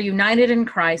who are united in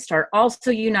Christ are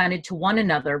also united to one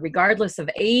another, regardless of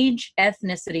age,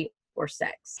 ethnicity, or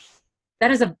sex.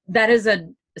 That is a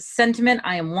sentiment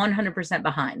I am 100%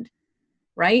 behind,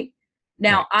 right?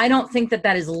 Now, I don't think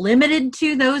that is limited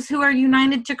to those who are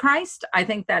united to Christ. I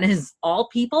think that is all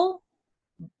people.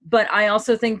 But I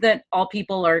also think that all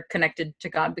people are connected to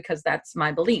God because that's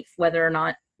my belief, whether or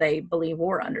not they believe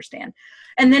or understand.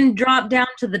 And then drop down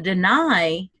to the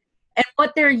deny. And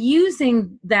what they're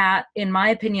using that, in my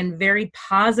opinion, very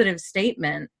positive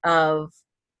statement of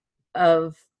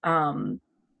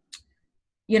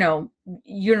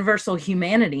universal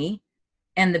humanity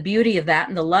and the beauty of that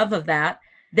and the love of that,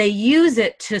 they use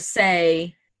it to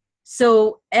say,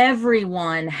 so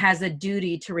everyone has a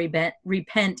duty to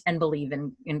repent and believe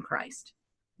in Christ.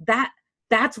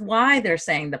 That's why they're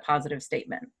saying the positive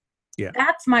statement. Yeah.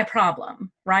 That's my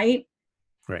problem, right?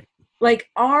 Right. Like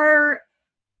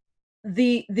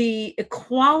the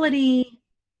equality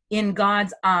in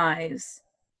God's eyes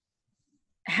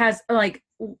has like,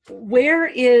 where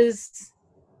is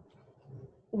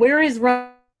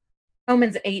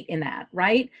Romans 8 in that,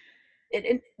 right?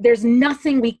 There's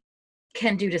nothing we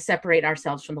can do to separate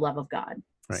ourselves from the love of God.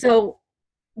 Right. So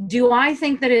do I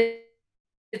think that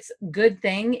it's a good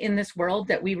thing in this world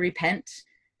that we repent,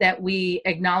 that we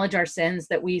acknowledge our sins,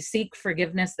 that we seek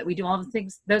forgiveness, that we do all the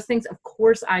things, those things? Of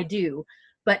course I do,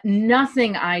 but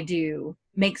nothing I do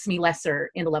makes me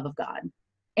lesser in the love of God.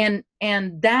 And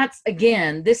that's,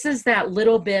 again, this is that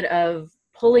little bit of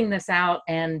pulling this out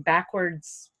and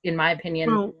backwards, in my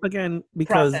opinion, well, again,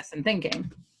 because process and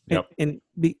thinking. Yep.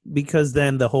 Because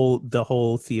then the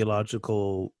whole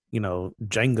theological,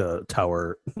 Jenga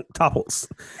tower topples.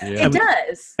 Yeah. It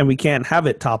does. And we can't have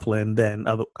it toppling, then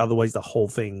otherwise the whole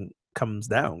thing comes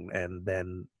down, and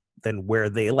then where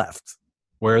they left.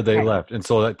 And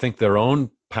so I think their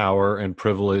own power and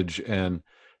privilege and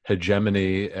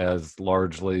hegemony as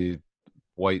largely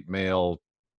white male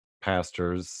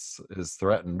pastors is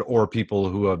threatened, or people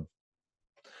who have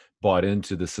bought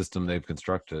into the system they've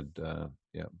constructed.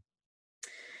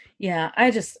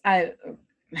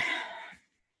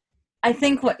 I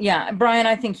think Brian,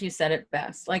 I think you said it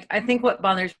best. Like, I think what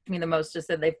bothers me the most is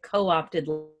that they've co-opted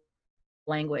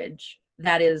language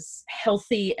that is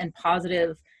healthy and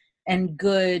positive and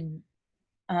good.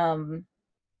 And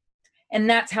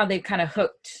that's how they've kind of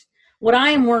hooked. What I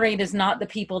am worried is not the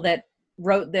people that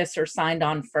wrote this or signed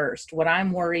on first. What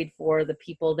I'm worried for the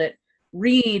people that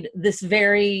read this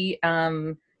very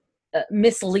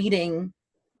misleading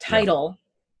title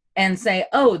and say,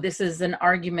 oh, this is an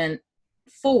argument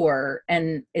for,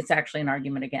 and it's actually an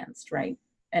argument against, right?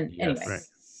 And anyway,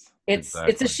 it's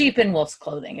a sheep in wolf's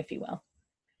clothing, if you will.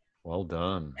 Well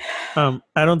done. I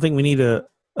don't think we need to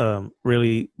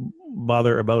really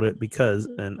bother about it because,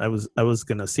 and I was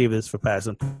gonna save this for Past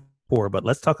and Poor, but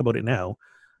let's talk about it now.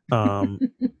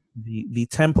 The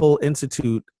Temple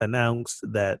Institute announced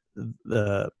that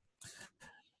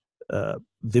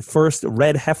the first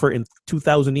red heifer in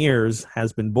 2,000 years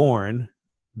has been born,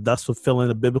 thus fulfilling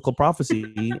a biblical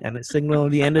prophecy, and it's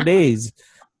signaling the end of days.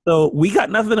 So we got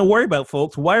nothing to worry about,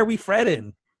 folks. Why are we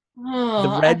fretting?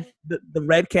 The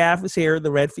red calf is here.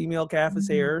 The red female calf is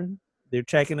here. They're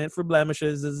checking it for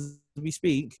blemishes as we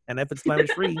speak, and if it's blemish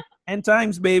free, end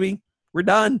times, baby, we're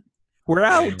done. We're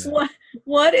out.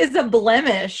 What is a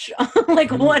blemish?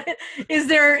 Like, what is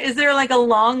there? Is there like a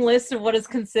long list of what is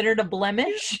considered a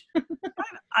blemish?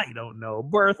 I don't know.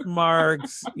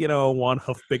 Birthmarks, one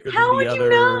hoof bigger How than would the you other.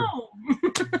 know?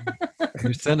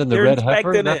 You're sending the They're red heifer.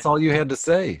 inspecting That's it. all you had to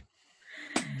say.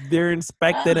 They're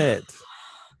inspecting it. Oh,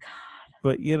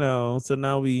 But so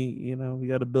now we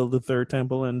got to build the third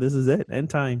temple, and this is it. End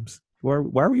times. Why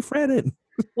are we fretting?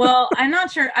 well, I'm not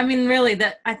sure. I mean, really,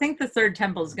 I think the third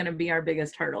temple is going to be our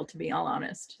biggest hurdle, to be all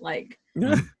honest. Like,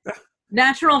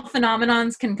 natural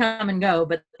phenomenons can come and go,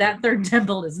 but that third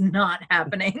temple is not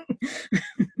happening.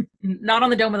 Not on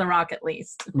the Dome of the Rock, at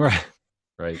least.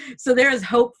 Right. So there is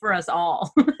hope for us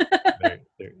all. There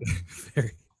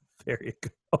you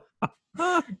go.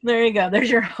 There you go.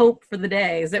 There's your hope for the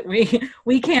day, is that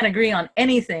we can't agree on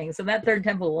anything. So that third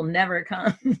temple will never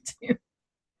come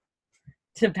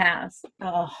to pass.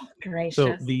 Oh, gracious.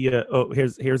 So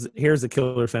here's a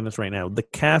killer sentence right now. The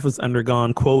calf has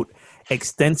undergone, quote,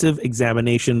 extensive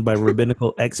examination by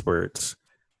rabbinical experts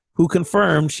who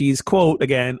confirmed she's, quote,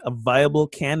 again, a viable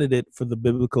candidate for the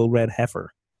biblical red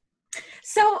heifer.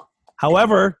 So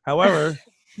however,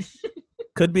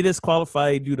 could be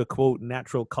disqualified due to, quote,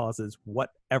 natural causes,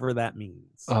 whatever that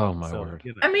means. Oh my word.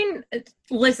 I mean,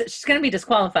 listen, she's going to be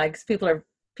disqualified because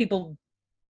people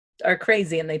are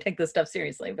crazy and they take this stuff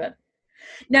seriously. But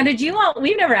now,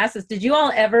 we've never asked this, did you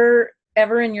all ever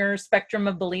in your spectrum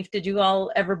of belief, did you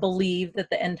all ever believe that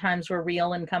the end times were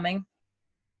real and coming?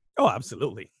 Oh,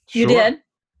 absolutely. You Sure. did?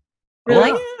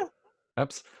 Really? Oh, yeah.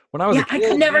 When I was a I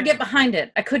kid, could never get behind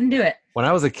it. I couldn't do it. when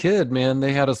I was a kid, man,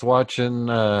 they had us watching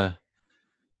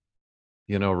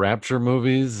rapture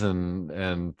movies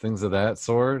and things of that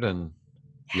sort, and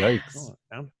yikes.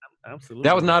 Oh, absolutely.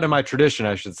 That was not in my tradition,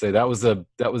 I should say. That was a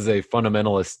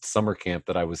fundamentalist summer camp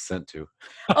that I was sent to.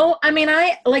 Oh, I mean,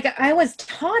 I was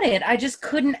taught it. I just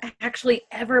couldn't actually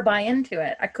ever buy into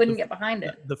it. I couldn't get behind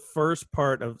it. The first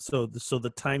part of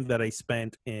the time that I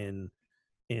spent in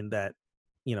that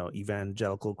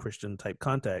evangelical Christian type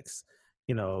context,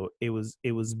 it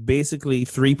was basically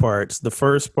three parts. The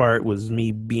first part was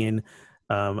me being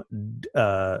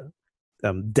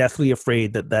deathly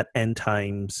afraid that end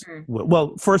times.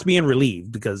 Well, first being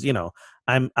relieved because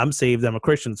I'm saved, I'm a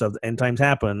Christian, so if the end times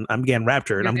happen, I'm getting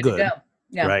raptured, I'm good,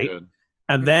 Yeah. right? Good.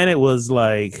 And then it was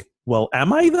like, well,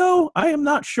 am I though? I am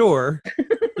not sure.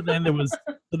 But then there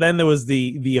was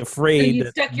the afraid. So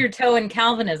you stuck your toe in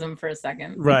Calvinism for a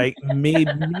second, right?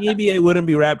 Maybe I wouldn't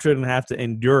be raptured and have to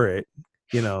endure it,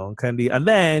 kind of.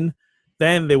 And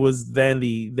then there was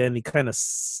the kind of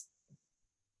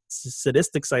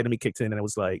sadistic side of me kicked in, and I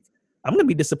was like, I'm gonna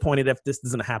be disappointed if this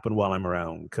doesn't happen while I'm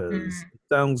around, because it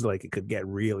sounds like it could get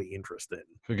really interesting.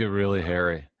 Could get really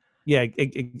hairy. Yeah,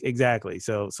 exactly.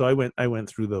 So I went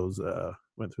through those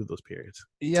periods.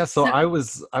 Yeah, so I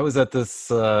was at this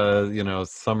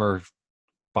summer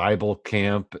Bible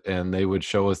camp, and they would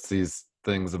show us these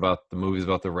things about the movies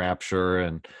about the rapture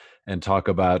and talk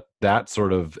about that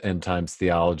sort of end times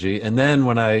theology. And then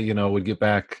when I would get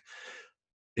back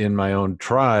in my own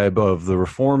tribe of the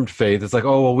Reformed faith, it's like,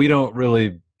 oh well, we don't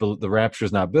really, the rapture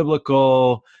is not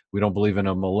biblical. We don't believe in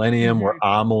a millennium. We're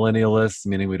amillennialists,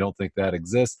 meaning we don't think that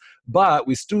exists. But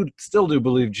we still do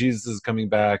believe Jesus is coming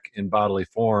back in bodily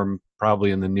form,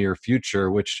 probably in the near future,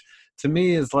 which to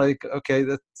me is like, okay,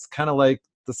 that's kind of like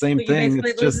the same thing.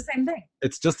 It's just the same thing.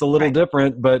 It's just a little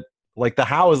different, but like the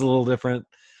how is a little different,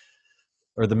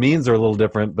 or the means are a little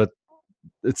different, but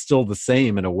it's still the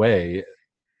same in a way.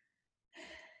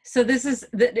 So this is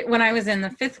when I was in the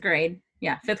fifth grade.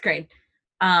 Yeah, fifth grade.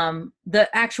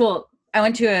 I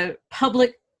went to a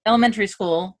public elementary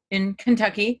school in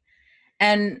Kentucky,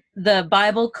 and the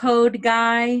Bible code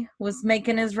guy was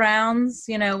making his rounds,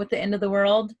 with the end of the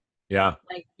world. Yeah.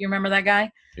 Like, you remember that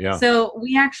guy? Yeah. So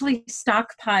we actually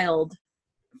stockpiled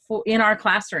in our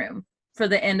classroom for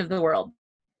the end of the world.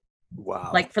 Wow.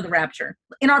 Like for the rapture.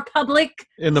 In our public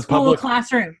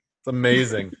classroom. It's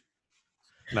amazing.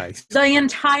 Nice. The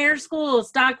entire school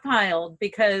stockpiled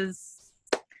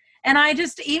and I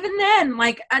just, even then,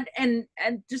 like, and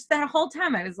just that whole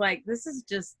time, I was like, this is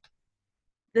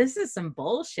some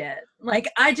bullshit. Like,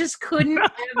 I just couldn't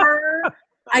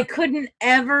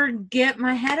ever get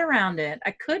my head around it.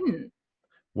 I couldn't.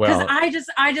 Because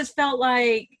I just felt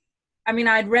like, I mean,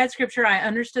 I'd read scripture, I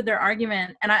understood their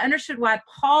argument, and I understood why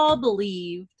Paul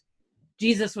believed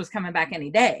Jesus was coming back any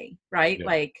day, right? Yeah.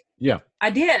 Like, yeah, I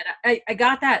did. I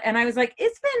got that. And I was like,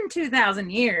 it's been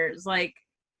 2,000 years. Like,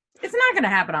 it's not going to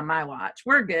happen on my watch.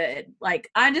 We're good. Like,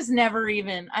 I just never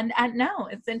even, I know.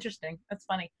 It's interesting. That's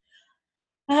funny.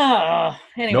 Oh,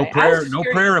 anyway. No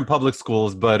prayer in public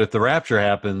schools, but if the rapture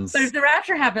happens. But if the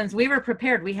rapture happens, we were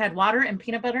prepared. We had water and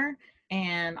peanut butter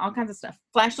and all kinds of stuff.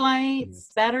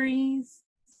 Flashlights, batteries.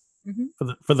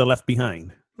 For the left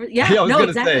behind. Yeah, I was no,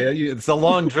 going to exactly. say, it's a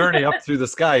long journey up through the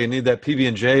sky. You need that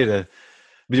PB&J to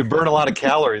burn a lot of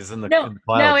calories in the No,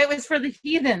 clouds. it was for the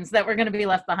heathens that were going to be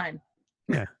left behind.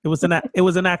 Yeah, it was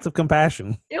an act of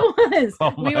compassion. It was.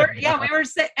 Oh we my were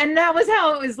God. and that was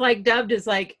how it was like dubbed as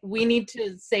like, we need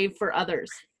to save for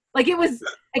others. Like it was,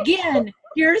 again,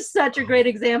 here's such a great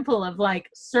example of like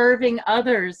serving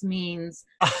others means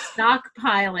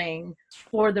stockpiling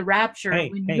for the rapture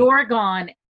when you're gone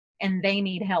and they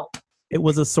need help. It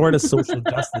was a sort of social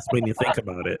justice when you think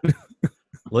about it.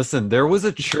 Listen, there was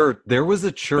a church.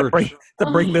 To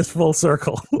bring this full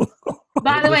circle.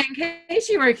 By the way, in case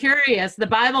you were curious, the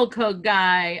Bible Code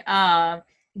guy,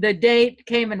 the date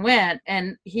came and went,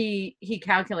 and he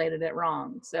calculated it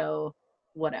wrong. So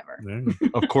whatever.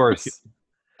 Of course.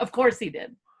 Of course he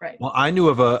did. Right. Well, I knew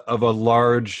of a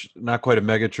large, not quite a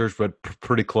mega church, but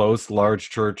pretty close, large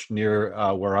church near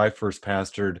where I first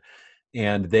pastored,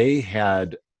 and they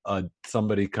had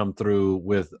somebody come through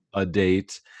with a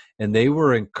date. And they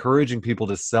were encouraging people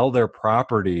to sell their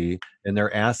property and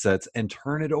their assets and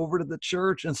turn it over to the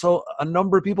church. And so a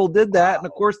number of people did that. And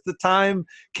of course, the time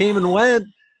came and went.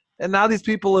 And now these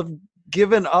people have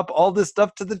given up all this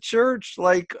stuff to the church.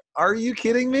 Like, are you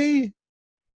kidding me?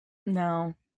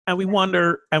 No. And we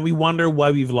wonder why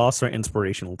we've lost our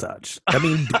inspirational touch. I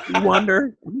mean, do we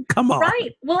wonder? Come on.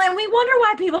 Right. Well, and we wonder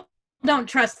why people don't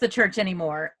trust the church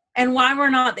anymore and why we're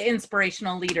not the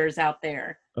inspirational leaders out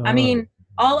there. I mean,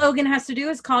 all Ogun has to do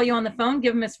is call you on the phone,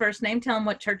 give him his first name, tell him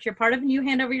what church you're part of, and you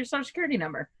hand over your social security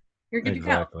number. You're good to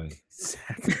go.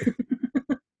 Exactly.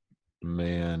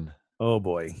 Man. Oh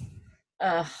boy.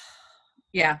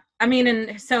 Yeah. I mean,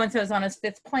 and so-and-so's on his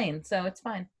fifth plane, so it's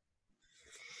fine.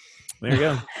 There you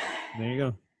go. There you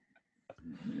go.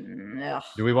 Ugh.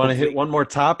 Do we want to hit one more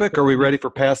topic? Are we ready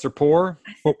for Pastor Poor?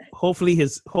 Hopefully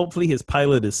his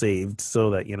pilot is saved so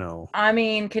that, I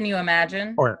mean, can you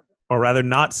imagine? Or rather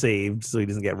not saved so he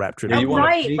doesn't get raptured. Yeah, you want a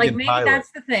right. Like vegan maybe pilot. that's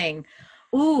the thing.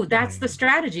 Ooh, that's the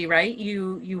strategy, right?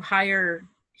 You hire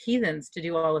heathens to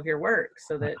do all of your work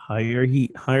so that hire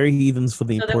heathens for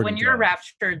the so important that when you're jobs.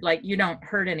 raptured, like you don't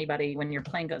hurt anybody when your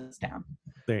plane goes down.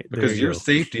 Because your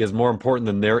safety is more important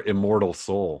than their immortal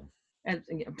soul. And,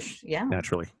 yeah.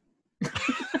 Naturally.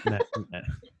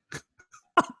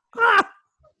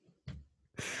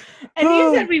 And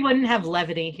you said we wouldn't have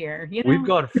levity here. We've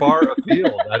gone far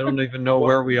afield. I don't even know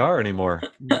where we are anymore.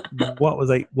 What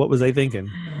was I thinking?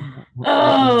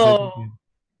 Oh.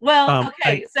 Well,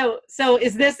 okay. So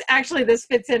is this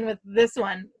fits in with this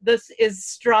one? This is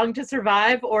Strong to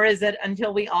Survive, or is it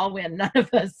Until We All Win? None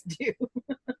of us do.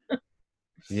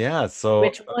 Yeah. So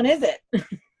which one is it?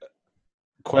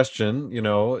 Question,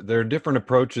 there are different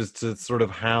approaches to sort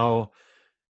of how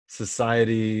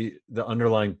society, the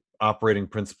underlying operating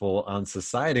principle on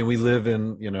society. We live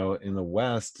in the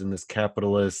West, in this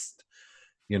capitalist,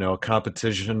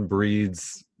 competition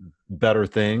breeds better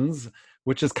things,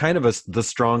 which is kind of the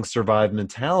strong survive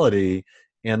mentality.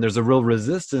 And there's a real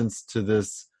resistance to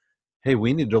this, hey,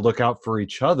 we need to look out for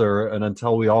each other, and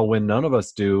until we all win, none of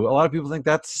us do. A lot of people think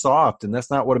that's soft, and that's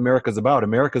not what America's about.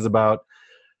 America's about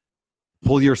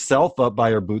pull yourself up by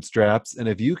your bootstraps, and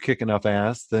if you kick enough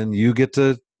ass, then you get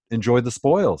to enjoy the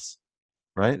spoils.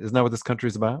 Right? Isn't that what this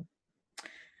country's about?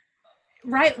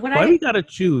 Right. Why we gotta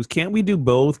choose? Can't we do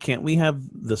both? Can't we have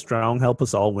the strong help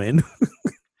us all win?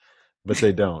 But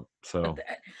they don't. So.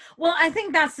 Well, I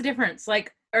think that's the difference.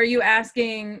 Like, are you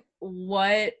asking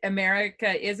what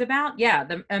America is about? Yeah,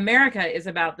 America is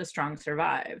about the strong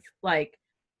survive. Like,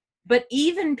 but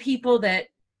even people that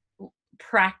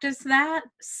practice that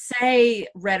say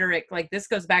rhetoric like this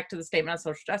goes back to the statement on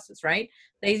social justice, right?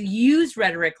 They use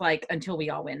rhetoric like until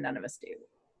we all win, none of us do.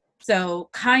 So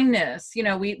kindness,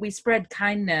 we spread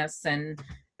kindness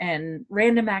and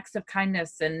random acts of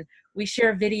kindness, and we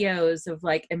share videos of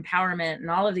like empowerment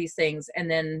and all of these things, and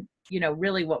then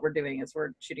really what we're doing is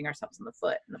we're shooting ourselves in the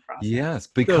foot in the process. Yes,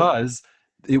 because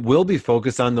it will be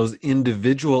focused on those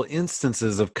individual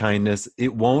instances of kindness.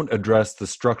 It won't address the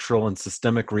structural and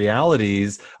systemic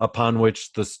realities upon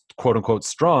which the quote unquote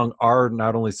strong are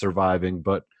not only surviving,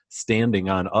 but standing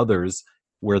on others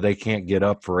where they can't get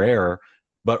up for air.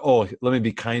 But, let me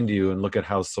be kind to you and look at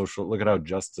how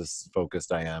justice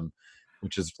focused I am,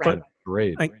 which is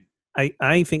great.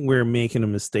 I think we're making a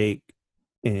mistake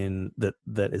in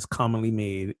that is commonly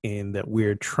made in that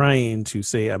we're trying to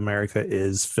say America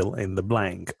is fill in the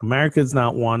blank. America is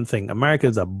not one thing. America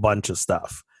is a bunch of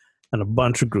stuff and a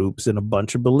bunch of groups and a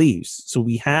bunch of beliefs. So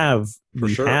we have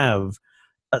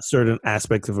a certain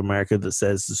aspect of America that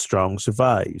says the strong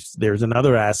survives. There's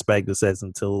another aspect that says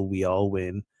until we all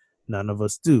win, None of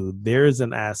us do. There's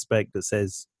an aspect that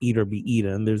says eat or be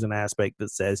eaten. There's an aspect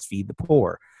that says feed the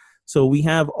poor. So we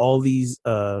have all these,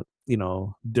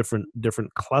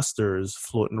 different clusters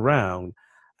floating around.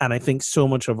 And I think so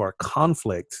much of our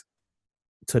conflict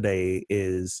today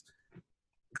is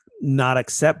not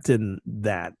accepting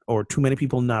that, or too many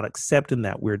people not accepting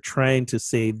that. We're trying to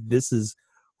say this is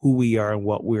who we are and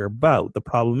what we're about. The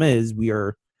problem is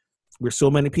we're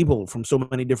so many people from so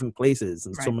many different places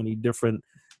and so many different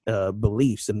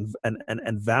beliefs and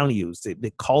values.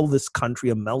 They call this country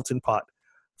a melting pot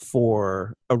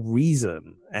for a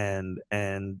reason. And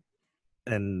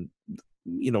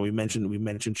we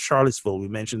mentioned Charlottesville, we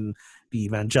mentioned the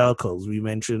evangelicals, we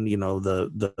mentioned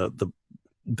the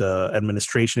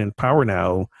administration in power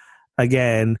now.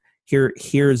 Again,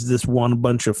 here's this one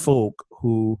bunch of folk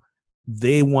who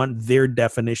they want their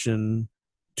definition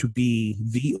to be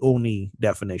the only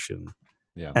definition.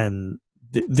 Yeah. And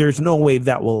there's no way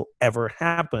that will ever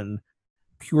happen,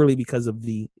 purely because of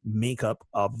the makeup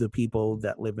of the people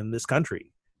that live in this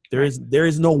country. There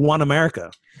is no one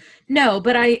America. No,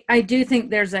 but I do think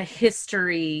there's a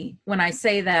history. When I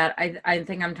say that, I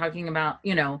think I'm talking about,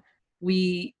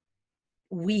 we,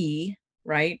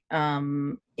 right?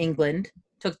 England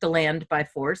took the land by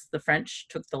force. The French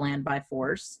took the land by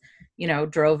force,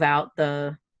 drove out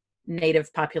the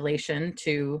native population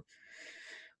to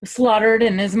slaughtered,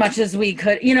 and as much as we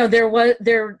could,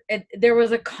 there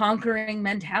was a conquering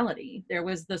mentality. There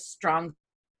was the strong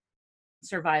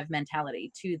survive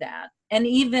mentality to that. And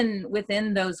even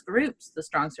within those groups, the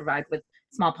strong survived with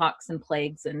smallpox and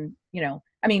plagues. And,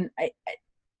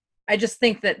 I just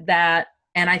think that,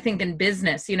 and I think in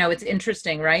business, it's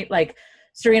interesting, right? Like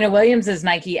Serena Williams's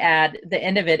Nike ad, the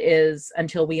end of it is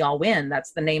 "Until we all win."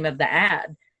 That's the name of the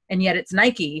ad. And yet it's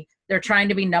Nike. They're trying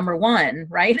to be number one,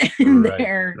 right? in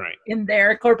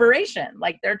their corporation.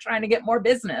 Like they're trying to get more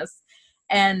business.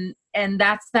 And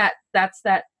that's that,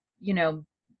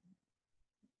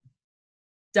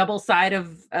 double side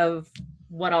of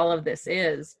what all of this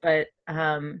is. But,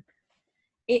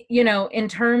 in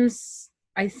terms,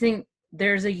 I think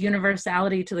there's a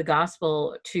universality to the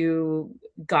gospel, to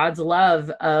God's love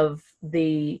of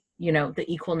the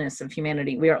equalness of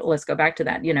humanity. Let's go back to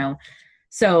that,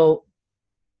 So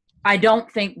I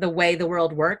don't think the way the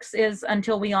world works is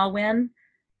until we all win.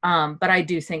 But I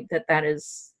do think that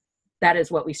is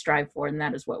what we strive for, and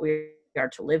that is what we are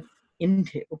to live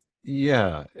into.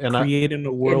 Yeah. And creating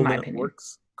a world that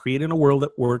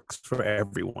works for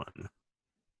everyone.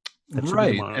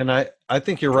 Right. And I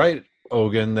think you're right,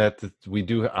 Ogun, that we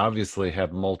do obviously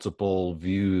have multiple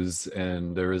views,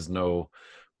 and there is no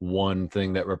one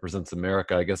thing that represents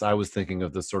America. I guess I was thinking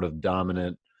of the sort of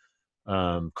dominant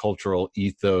cultural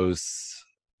ethos,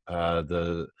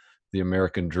 the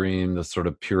American dream, the sort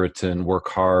of Puritan work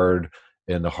hard,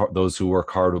 and those who work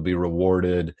hard will be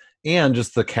rewarded, and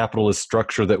just the capitalist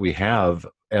structure that we have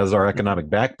as our economic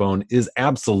backbone is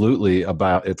absolutely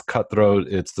about, it's cutthroat,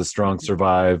 it's the strong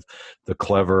survive, the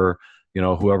clever,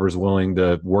 whoever's willing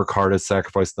to work hardest,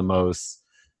 sacrifice the most,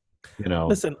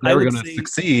 Listen, never going to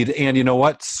succeed. And you know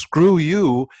what? Screw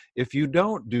you if you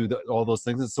don't do all those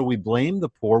things. And so we blame the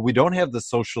poor. We don't have the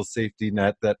social safety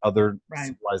net that other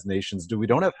civilized nations do. We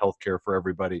don't have healthcare for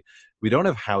everybody. We don't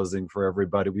have housing for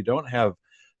everybody. We don't have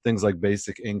things like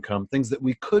basic income, things that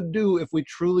we could do if we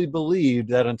truly believed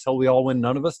that until we all win,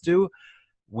 none of us do.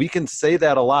 We can say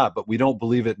that a lot, but we don't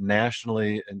believe it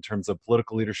nationally in terms of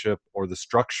political leadership or the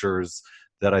structures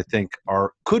that I think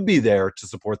could be there to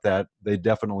support that. They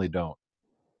definitely don't.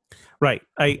 Right.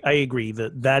 I agree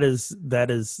that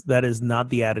is not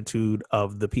the attitude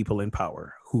of the people in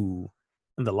power and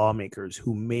the lawmakers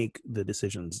who make the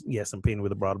decisions. Yes, I'm painting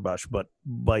with a broad brush, but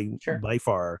by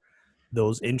far,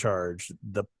 those in charge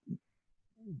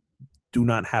do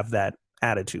not have that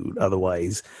attitude.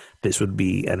 Otherwise, this would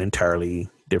be an entirely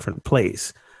different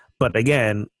place. But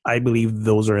again, I believe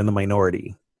those are in the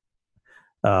minority.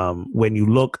 When you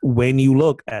look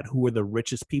at who are the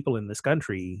richest people in this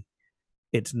country,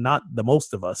 it's not the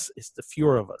most of us, it's the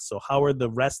fewer of us. So how are the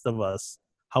rest of us?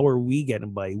 How are we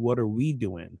getting by? What are we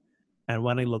doing? And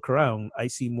when I look around, I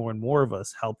see more and more of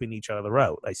us helping each other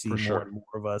out. I see more and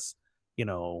more of us,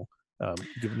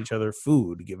 giving each other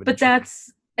food.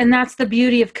 That's the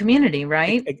beauty of community,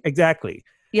 right? Exactly.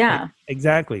 Yeah.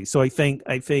 Exactly. So I think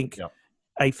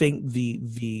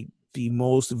the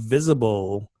most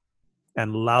visible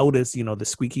and loudest, the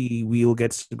squeaky wheel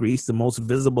gets greased, the most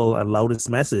visible and loudest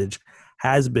message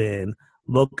has been,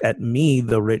 look at me,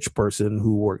 the rich person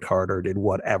who worked harder, did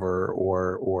whatever,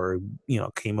 or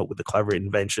came up with a clever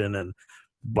invention and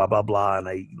blah, blah, blah. And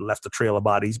I left a trail of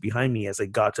bodies behind me as I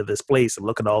got to this place, and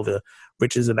look at all the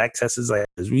riches and excesses.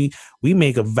 We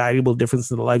make a valuable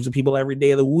difference in the lives of people every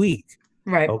day of the week.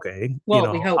 Right. Okay.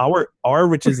 Well, we hope. Our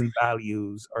riches and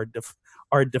values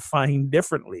are defined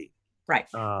differently. Right.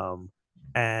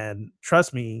 And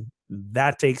trust me,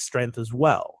 that takes strength as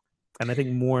well. And I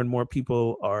think more and more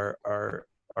people are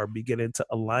beginning to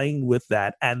align with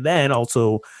that, and then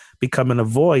also becoming a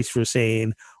voice for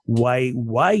saying, why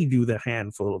do the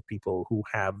handful of people who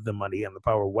have the money and the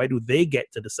power, why do they get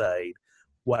to decide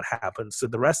what happens to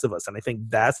the rest of us? And I think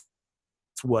that's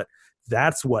what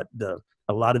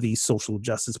a lot of these social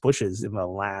justice pushes in the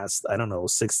last,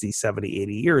 60, 70,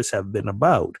 80 years have been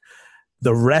about.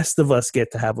 The rest of us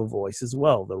get to have a voice as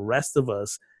well. The rest of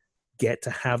us get to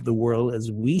have the world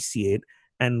as we see it,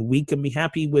 and we can be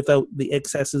happy without the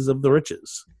excesses of the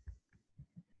riches.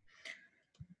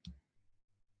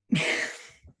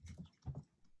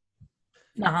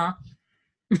 Uh-huh.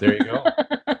 There you go.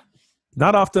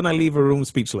 Not often I leave a room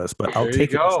speechless, but I'll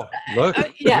take it. Look,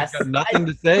 yes. he's got nothing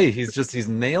to say. He's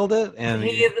nailed it. And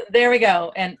there we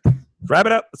go. And wrap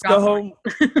it up. Let's go home.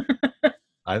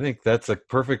 I think that's a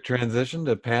perfect transition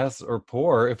to pass or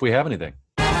pour if we have anything.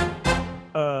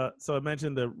 So I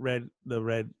mentioned the red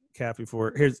calf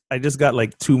before. I just got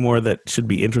like two more that should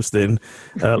be interesting.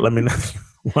 Let me know if you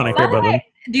want to hear about them.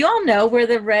 Do you all know where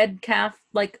the red calf,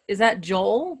 is that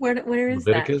Joel? Where is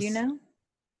Leviticus? that? Do you know?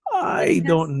 I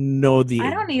don't know I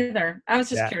don't either. I was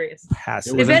just curious.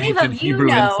 Passage. If any of you Hebrew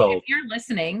know, insult. if you're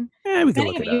listening, we if can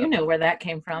any of you know where that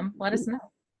came from, let us know.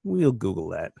 We'll Google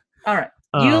that. All right.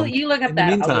 You look up in that.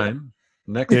 the meantime,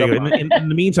 next in up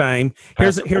the meantime,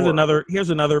 here's Passport.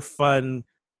 another fun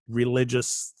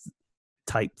religious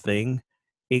type thing.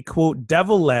 A quote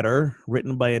devil letter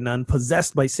written by a nun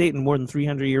possessed by Satan more than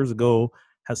 300 years ago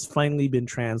has finally been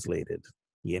translated.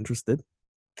 You interested?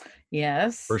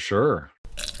 Yes. For sure.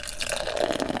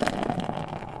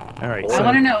 All right. I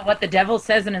want to know what the devil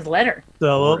says in his letter.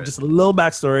 So just a little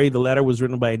backstory. The letter was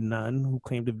written by a nun who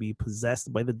claimed to be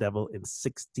possessed by the devil in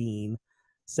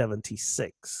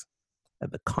 1676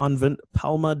 at the convent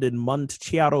Palma del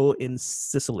Montechiaro in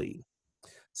Sicily.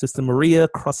 Sister Maria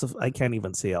I can't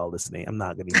even say all this name. I'm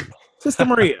not going to even. Sister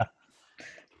Maria.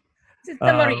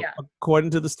 Sister Maria.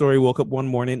 According to the story, woke up one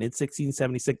morning in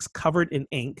 1676 covered in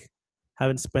ink,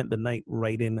 having spent the night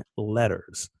writing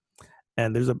letters.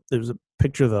 And there's a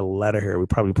picture of the letter here. We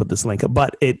probably put this link up,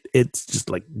 but it's just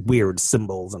like weird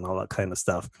symbols and all that kind of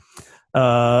stuff.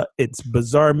 It's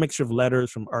bizarre mixture of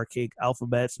letters from archaic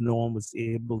alphabets. No one was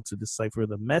able to decipher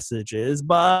the messages,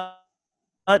 but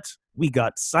we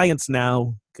got science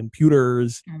now,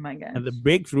 computers. Oh my gosh. And the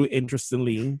breakthrough,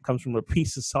 interestingly, comes from a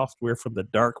piece of software from the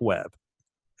dark web.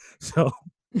 So,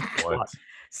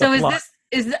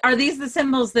 are these the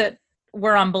symbols that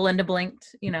were on Belinda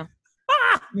Blinked?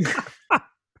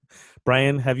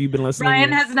 Brian, have you been listening?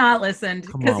 Brian has not listened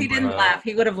because he didn't laugh.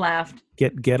 He would have laughed.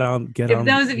 Get on. If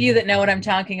those of you that know what I'm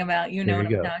talking about, you know what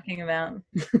I'm talking about.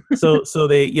 so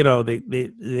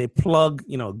they plug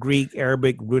Greek,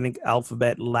 Arabic, runic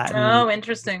alphabet, Latin. Oh,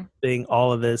 interesting. Thing,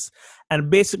 all of this,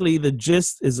 and basically the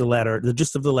gist of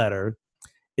the letter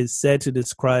is said to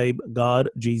describe God,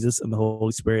 Jesus, and the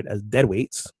Holy Spirit as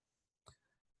deadweights,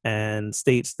 and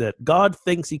states that God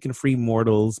thinks he can free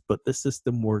mortals, but the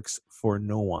system works for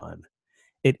no one.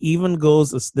 It even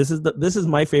goes, this is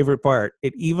my favorite part,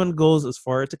 it even goes as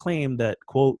far to claim that,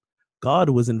 quote,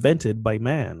 God was invented by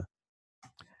man.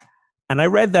 And I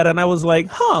read that and I was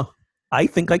like, I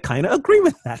think I kind of agree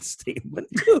with that statement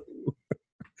too.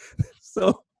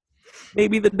 So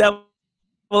maybe the devil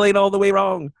ain't all the way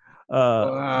wrong.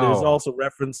 Wow. There's also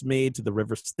reference made to the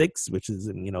river Styx, which is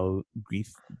in Greek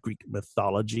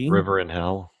mythology. River in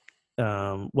hell.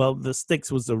 Well, the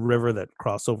Styx was a river that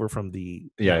crossed over from the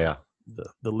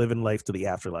living life to the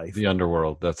afterlife. The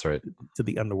underworld. That's right. To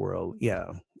the underworld.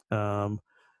 Yeah.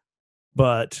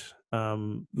 But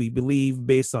we believe,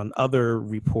 based on other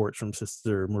reports from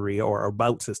Sister Maria or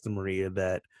about Sister Maria,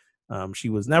 that she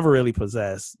was never really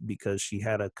possessed because she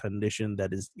had a condition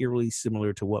that is eerily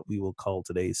similar to what we will call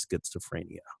today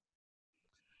schizophrenia.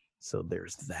 So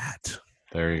there's that.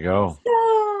 There you go.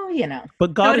 So,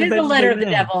 But God is the letter of the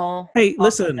devil. Hey,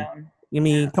 listen.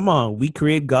 Come on. We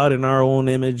create God in our own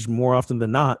image more often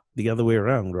than not. The other way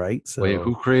around, right? So, wait,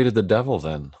 who created the devil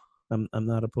then? I'm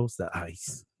not opposed to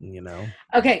ice.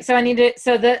 Okay, so I need to.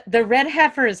 So the red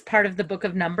heifer is part of the book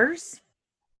of Numbers.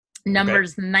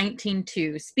 Numbers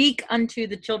 19:2. Speak unto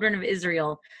the children of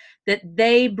Israel that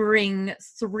they bring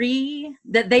thee,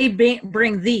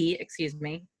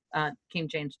 King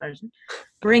James Version.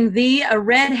 Bring thee a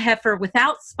red heifer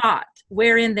without spot,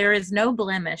 wherein there is no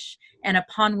blemish, and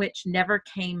upon which never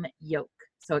came yoke.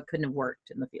 So it couldn't have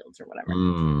worked in the fields or whatever.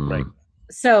 Right.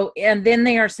 So, and then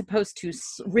they are supposed to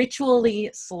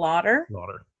ritually slaughter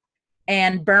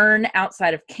and burn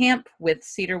outside of camp with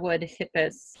cedarwood,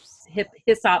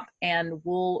 hyssop, and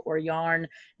wool or yarn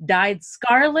dyed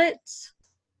scarlet,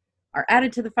 are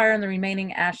added to the fire, and the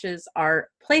remaining ashes are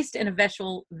placed in a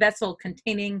vessel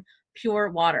containing pure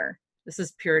water. This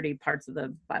is purity parts of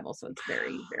the Bible, so it's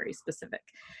very, very specific.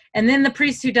 And then the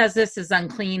priest who does this is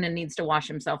unclean and needs to wash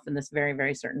himself in this very,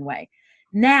 very certain way.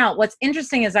 Now, what's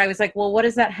interesting is I was like, well, what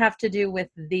does that have to do with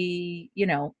the,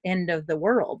 end of the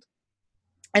world?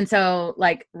 And so,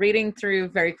 like, reading through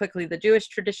very quickly the Jewish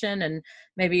tradition, and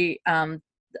maybe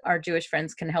our Jewish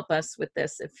friends can help us with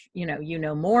this if you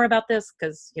know more about this,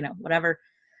 because whatever.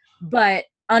 But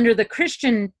under the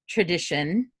Christian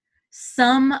tradition,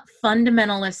 some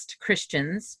fundamentalist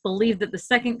Christians believe that the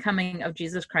second coming of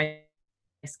Jesus Christ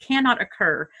cannot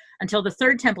occur until the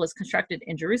third temple is constructed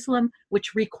in Jerusalem,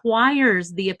 which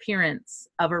requires the appearance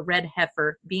of a red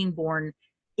heifer being born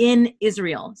in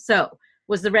Israel. So,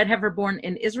 was the red heifer born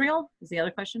in Israel? Is the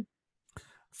other question.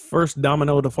 First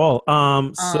domino to fall.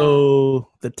 So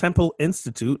the Temple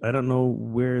Institute, I don't know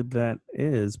where that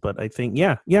is, but I think,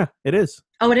 yeah, it is.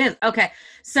 Oh, it is. Okay.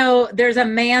 So there's a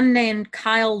man named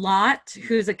Kyle Lott,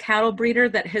 who's a cattle breeder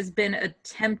that has been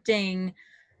attempting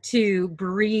to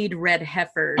breed red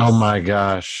heifers. Oh my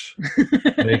gosh.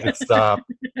 Make it stop.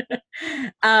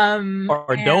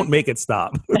 Or don't make it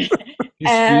stop. He's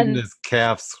feeding his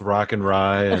calves rock and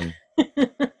rye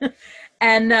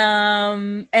and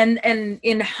and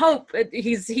in hope,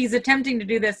 he's attempting to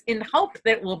do this in hope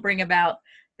that will bring about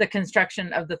the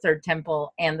construction of the third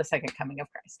temple and the second coming of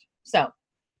Christ. So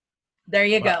there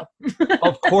you go.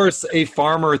 Of course, a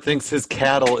farmer thinks his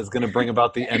cattle is going to bring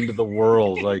about the end of the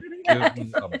world. Like, give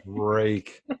me a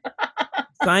break.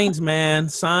 Signs, man,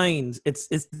 signs.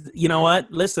 It's you know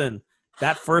what? Listen,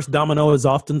 that first domino is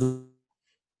often the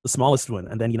smallest one,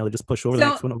 and then they just push over the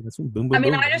next one, over this one. Boom,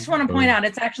 boom. I just want to point out,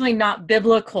 it's actually not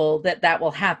biblical that will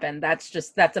happen.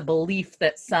 That's a belief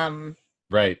that some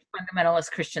fundamentalist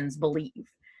Christians believe.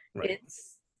 Right.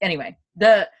 It's anyway.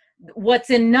 What's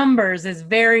in Numbers is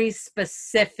very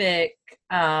specific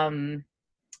of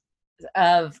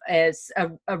as a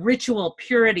ritual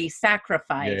purity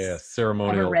sacrifice.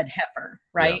 Ceremonial of a red heifer,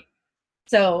 right? Yeah.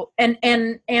 So,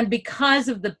 and because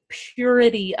of the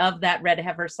purity of that red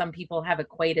heifer, some people have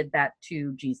equated that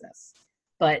to Jesus,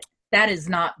 but that is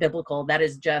not biblical. That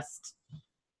is just,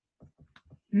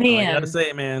 man. I gotta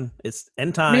say, man, it's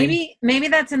end time. Maybe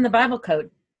that's in the Bible code.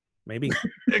 Maybe.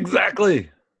 Exactly.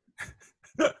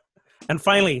 And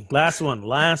finally, last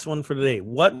one for today.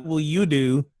 What will you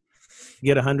do to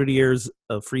get 100 years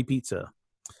of free pizza?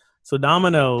 So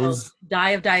Domino's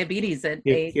die of diabetes at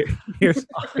 8. Here's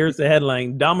the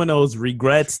headline. Domino's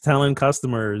regrets telling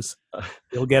customers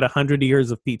they'll get 100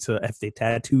 years of pizza if they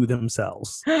tattoo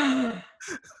themselves.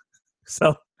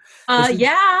 So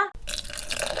yeah.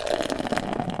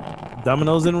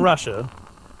 Domino's in Russia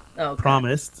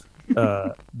promised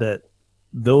that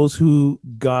those who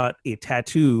got a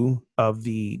tattoo of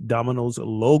the Domino's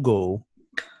logo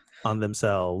on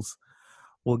themselves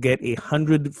will get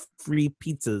 100 free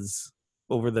pizzas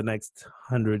over the next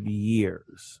 100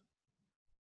 years.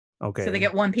 Okay. So they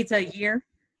get one pizza a year?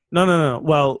 No.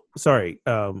 Well, sorry.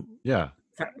 Yeah.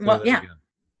 Sorry. Well, yeah.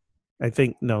 I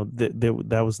think, no,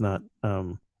 that was not...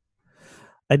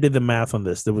 I did the math on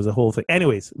this. There was a whole thing.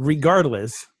 Anyways,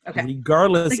 regardless they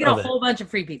get a whole bunch of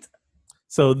free pizza.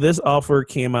 So this offer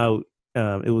came out.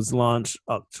 It was launched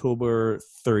October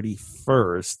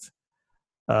 31st.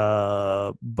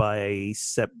 By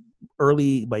September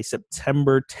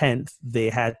 10th, they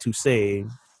had to say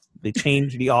they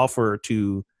changed the offer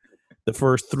to the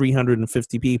first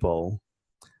 350 people,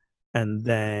 and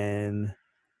then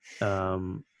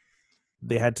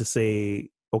they had to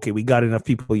say, okay, we got enough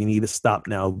people, you need to stop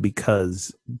now,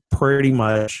 because pretty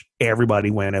much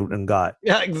everybody went out and got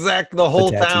exactly, the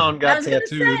whole town got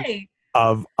tattooed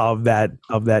of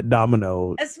that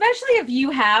domino, especially if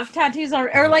you have tattoos or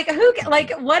like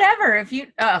whatever, if you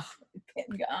gone.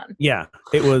 Yeah,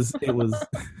 it was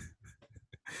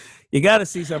you got to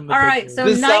see something. All right, so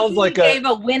this Nike gave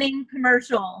a winning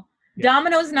commercial. Yeah.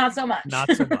 Domino's not so much.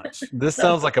 This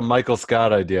sounds like a Michael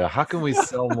Scott idea. How can we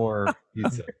sell more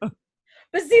pizza?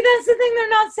 But see, that's the thing, they're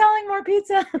not selling more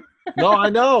pizza. No, I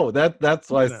know. That's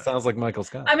why it sounds like Michael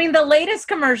Scott. I mean, the latest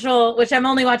commercial, which I'm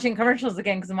only watching commercials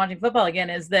again because I'm watching football again,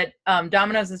 is that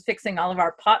Domino's is fixing all of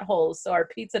our potholes so our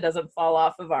pizza doesn't fall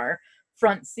off of our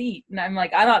front seat. And I'm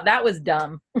like, I thought that was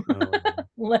dumb.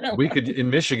 We could, in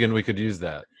Michigan, we could use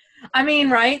that. I mean,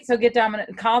 right? So get down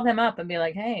and call them up and be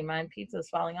like, hey, my pizza's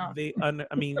falling off. They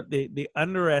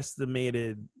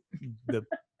underestimated the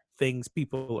things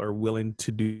people are willing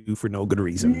to do for no good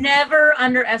reason. Never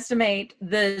underestimate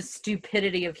the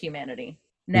stupidity of humanity.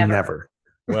 Never.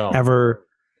 Well,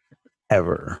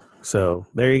 Ever. So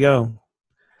there you go.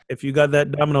 If you got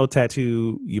that domino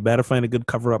tattoo, you better find a good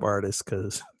cover-up artist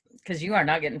because you are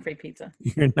not getting free pizza.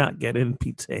 you're not getting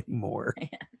pizza anymore.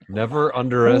 never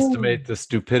underestimate the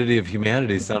stupidity of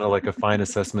humanity sounded like a fine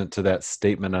assessment to that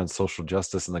statement on social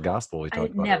justice and the gospel we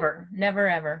talked about. Never,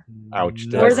 ever. Ouch.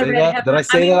 Did Or I the say red that? heifer. Did I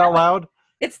say that out loud?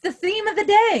 It's the theme of the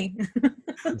day.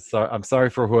 I'm sorry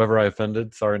for whoever I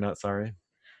offended. Sorry, not sorry.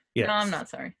 Yes. No, I'm not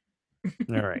sorry.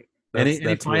 All right. Any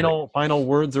That's final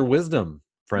words or wisdom,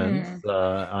 friends,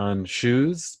 on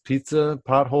shoes, pizza,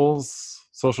 potholes,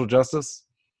 social justice?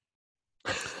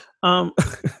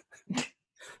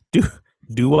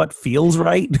 Do what feels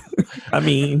right. I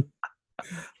mean,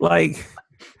 like,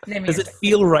 does it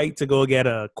feel right to go get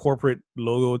a corporate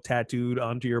logo tattooed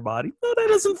onto your body? No, that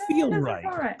doesn't feel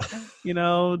right. You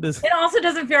know, it also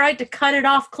doesn't feel right to cut it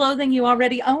off clothing you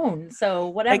already own. So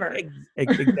whatever.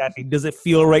 Exactly. Does it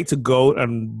feel right to go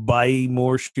and buy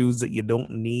more shoes that you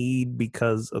don't need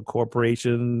because a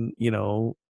corporation, you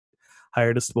know,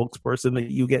 hired a spokesperson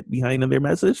that you get behind in their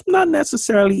message? Not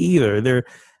necessarily either.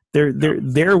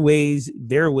 There are ways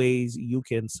you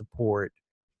can support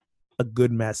a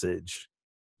good message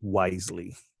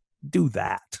wisely. Do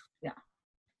that. Yeah.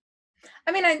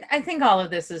 I mean, I think all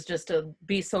of this is just to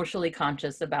be socially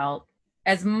conscious about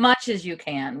as much as you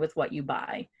can with what you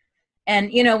buy.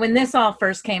 And, you know, when this all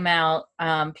first came out,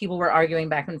 people were arguing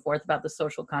back and forth about the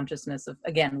social consciousness of,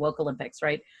 again, woke Olympics,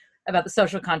 right? About the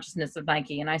social consciousness of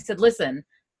Nike. And I said, listen,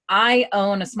 I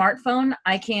own a smartphone.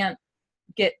 I can't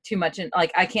get too much in,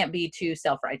 like, I can't be too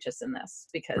self-righteous in this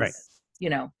because,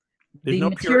 you know, the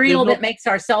material that makes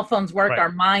our cell phones work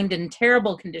are mined in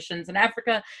terrible conditions in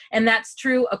Africa. And that's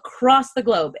true across the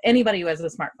globe, anybody who has a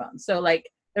smartphone. So, like,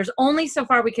 there's only so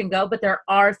far we can go, but there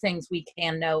are things we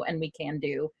can know and we can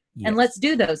do. Yes. And let's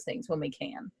do those things when we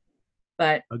can.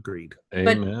 But agreed.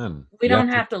 Amen. We don't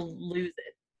have to lose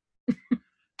it.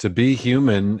 To be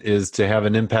human is to have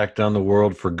an impact on the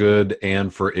world for good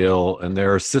and for ill. And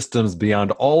there are systems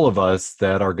beyond all of us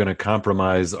that are going to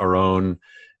compromise our own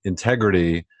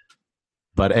integrity.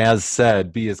 But as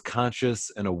said, be as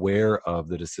conscious and aware of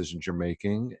the decisions you're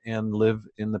making and live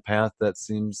in the path that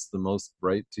seems the most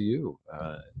right to you.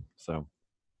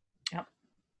 Yep.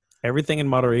 Everything in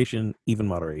moderation, even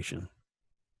moderation.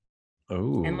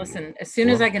 Oh. And listen, as soon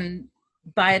as I can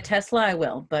buy a Tesla, I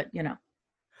will. But, you know.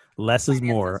 Less is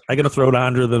more. I'm going to throw it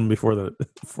 100 of them before that.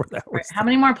 Right. How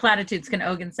many more platitudes can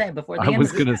Ogun say before the end? I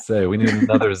was going to say, we need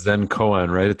another Zen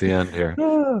koan right at the end here.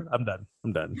 I'm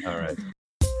done. All right.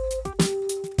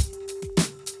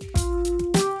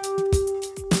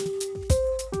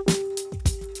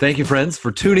 Thank you, friends,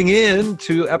 for tuning in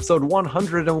to episode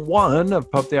 101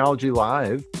 of Pub Theology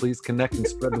Live. Please connect and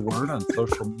spread the word on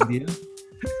social media.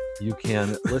 You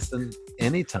can listen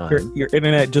anytime. Your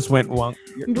internet just went wonk.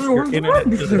 Your internet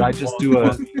just Did I just do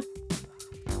a...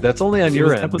 That's only on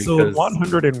your end. Episode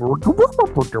 100 and...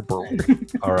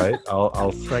 All right,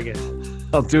 I'll try again.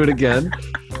 I'll do it again.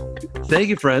 Thank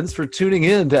you, friends, for tuning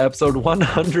in to episode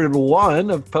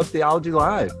 101 of Pub Theology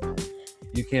Live.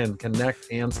 You can connect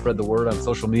and spread the word on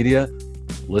social media.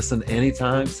 Listen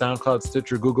anytime, SoundCloud,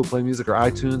 Stitcher, Google Play Music, or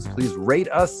iTunes. Please rate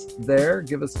us there.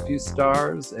 Give us a few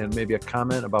stars and maybe a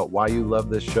comment about why you love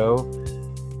this show.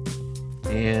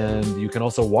 And you can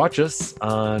also watch us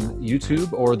on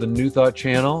YouTube or the New Thought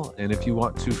channel. And if you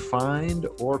want to find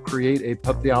or create a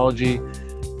Pub Theology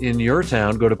in your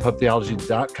town, go to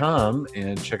pubtheology.com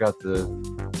and check out the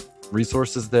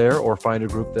resources there or find a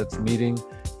group that's meeting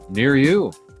near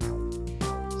you.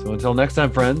 So until next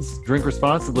time, friends, drink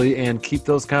responsibly and keep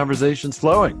those conversations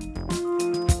flowing.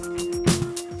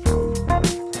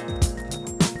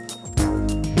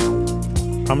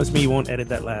 Promise me you won't edit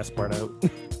that last part out.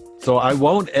 So I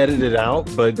won't edit it out,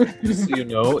 but just so you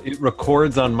know, it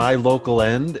records on my local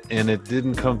end and it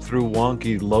didn't come through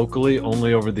wonky locally,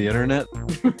 only over the internet.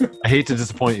 I hate to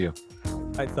disappoint you.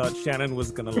 I thought Shannon was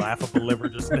going to laugh up a liver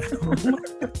just now.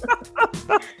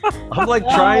 I'm like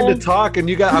trying to talk and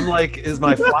I'm like, is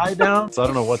my fly down? So I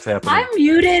don't know what's happening. I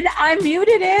muted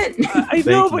it. I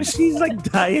know, but she's like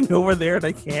dying over there and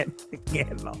I can't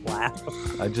not laugh.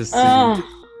 I just see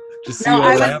you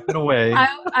laughing away.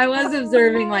 I was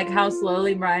observing like how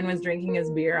slowly Brian was drinking his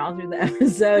beer all through the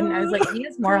episode, and I was like, he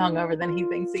is more hungover than he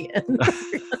thinks he is.